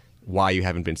been why you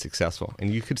haven't been successful.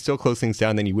 And you could still close things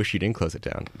down, then you wish you didn't close it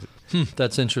down.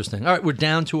 That's interesting. All right, we're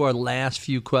down to our last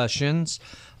few questions.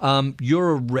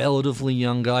 You're a relatively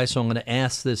young guy, so I'm going to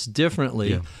ask this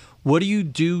differently. Yeah. What do you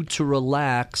do to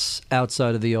relax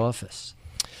outside of the office?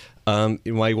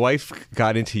 My wife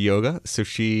got into yoga, so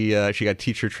she got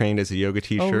teacher trained as a yoga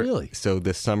teacher. Oh, really? So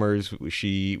the summers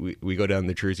we go down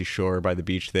the Jersey Shore by the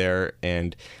beach there,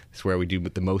 and it's where we do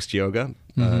the most yoga.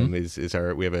 We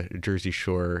have a Jersey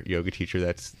Shore yoga teacher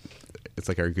it's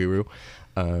like our guru.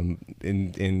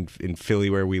 In Philly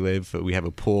where we live, we have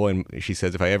a pool, and she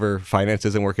says if I ever finance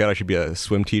doesn't work out, I should be a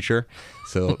swim teacher.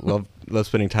 So love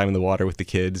spending time in the water with the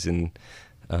kids, and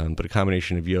but a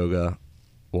combination of yoga,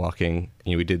 walking.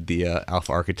 We did the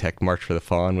Alpha Architect March for the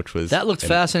Fawn, which was looked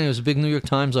fascinating. There was a big New York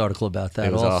Times article about that.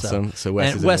 It was also awesome. So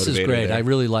Wes is great. There. I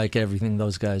really like everything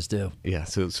those guys do. Yeah,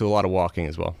 so a lot of walking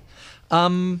as well.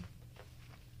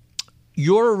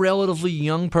 You're a relatively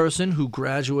young person who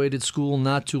graduated school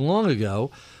not too long ago,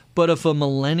 but if a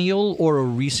millennial or a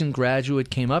recent graduate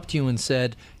came up to you and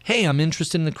said, "Hey, I'm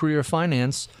interested in the career of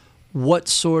finance," what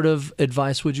sort of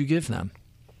advice would you give them?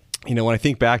 When I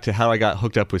think back to how I got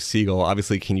hooked up with Siegel,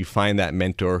 obviously, can you find that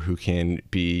mentor who can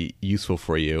be useful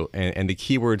for you? And the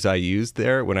keywords I used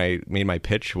there when I made my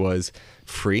pitch was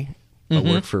free,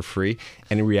 work for free.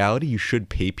 And in reality, you should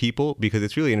pay people because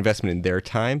it's really an investment in their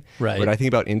time. Right. But I think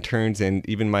about interns and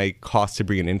even my cost to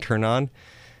bring an intern on,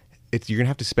 you're going to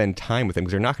have to spend time with them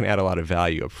because they're not going to add a lot of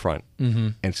value up front.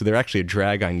 And so they're actually a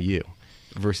drag on you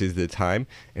versus the time.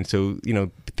 And so,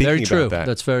 thinking very true. about that.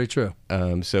 That's very true.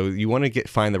 So you want to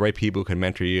find the right people who can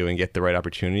mentor you and get the right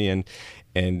opportunity.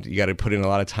 And you got to put in a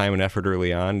lot of time and effort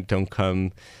early on. Don't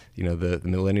come, the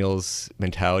millennials'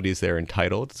 mentality is they're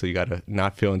entitled. So you got to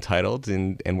not feel entitled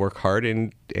and work hard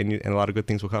and a lot of good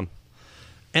things will come.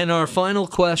 And our final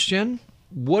question,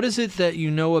 what is it that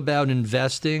you know about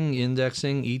investing,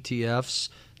 indexing, ETFs,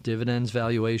 dividends,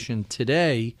 valuation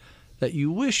today that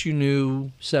you wish you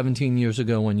knew 17 years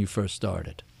ago when you first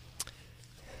started?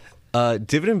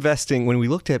 Dividend investing, when we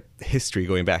looked at history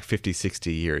going back 50,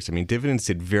 60 years, dividends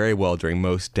did very well during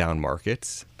most down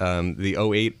markets. The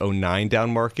 08, 09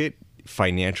 down market,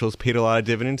 financials paid a lot of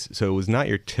dividends. So it was not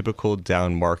your typical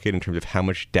down market in terms of how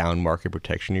much down market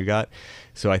protection you got.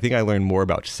 So I think I learned more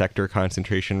about sector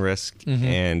concentration risk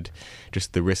and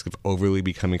just the risk of overly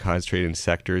becoming concentrated in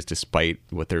sectors despite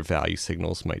what their value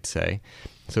signals might say.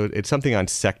 So it's something on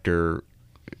sector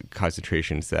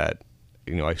concentrations that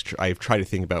I've tried to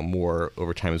think about more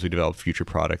over time as we develop future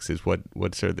products, is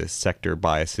what's sort of the sector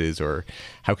biases, or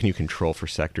how can you control for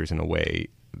sectors in a way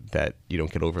that you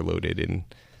don't get overloaded in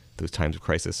those times of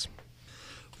crisis.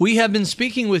 We have been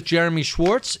speaking with Jeremy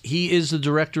Schwartz. He is the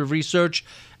Director of Research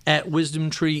at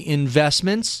WisdomTree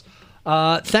Investments.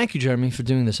 Thank you, Jeremy, for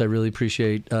doing this. I really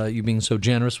appreciate you being so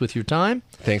generous with your time.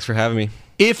 Thanks for having me.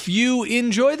 If you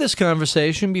enjoy this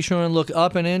conversation, be sure and look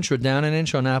up an inch or down an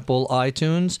inch on Apple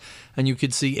iTunes, and you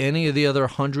could see any of the other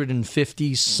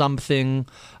 150-something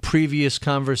previous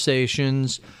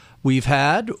conversations we've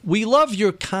had. We love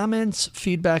your comments,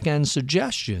 feedback, and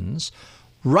suggestions.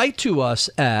 Write to us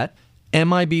at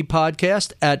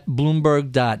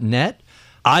mibpodcast@bloomberg.net.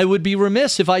 I would be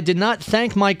remiss if I did not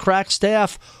thank my crack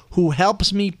staff who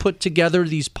helps me put together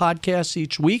these podcasts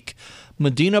each week.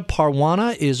 Medina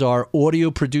Parwana is our audio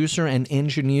producer and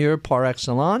engineer par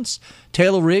excellence.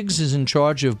 Taylor Riggs is in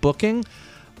charge of booking.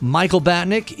 Michael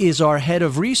Batnick is our head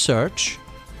of research.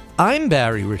 I'm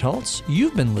Barry Ritholtz.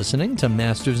 You've been listening to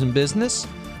Masters in Business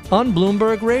on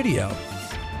Bloomberg Radio.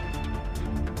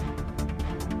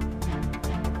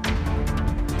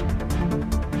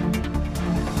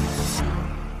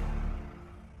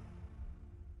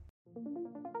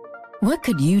 What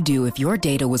could you do if your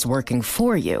data was working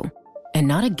for you and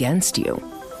not against you?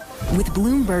 With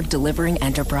Bloomberg delivering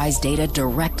enterprise data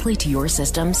directly to your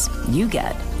systems, you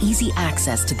get easy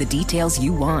access to the details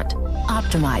you want,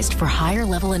 optimized for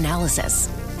higher-level analysis,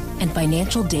 and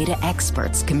financial data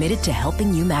experts committed to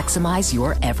helping you maximize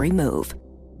your every move.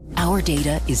 Our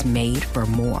data is made for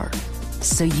more,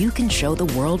 so you can show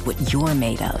the world what you're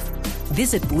made of.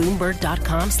 Visit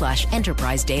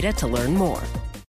Bloomberg.com/enterprise data to learn more.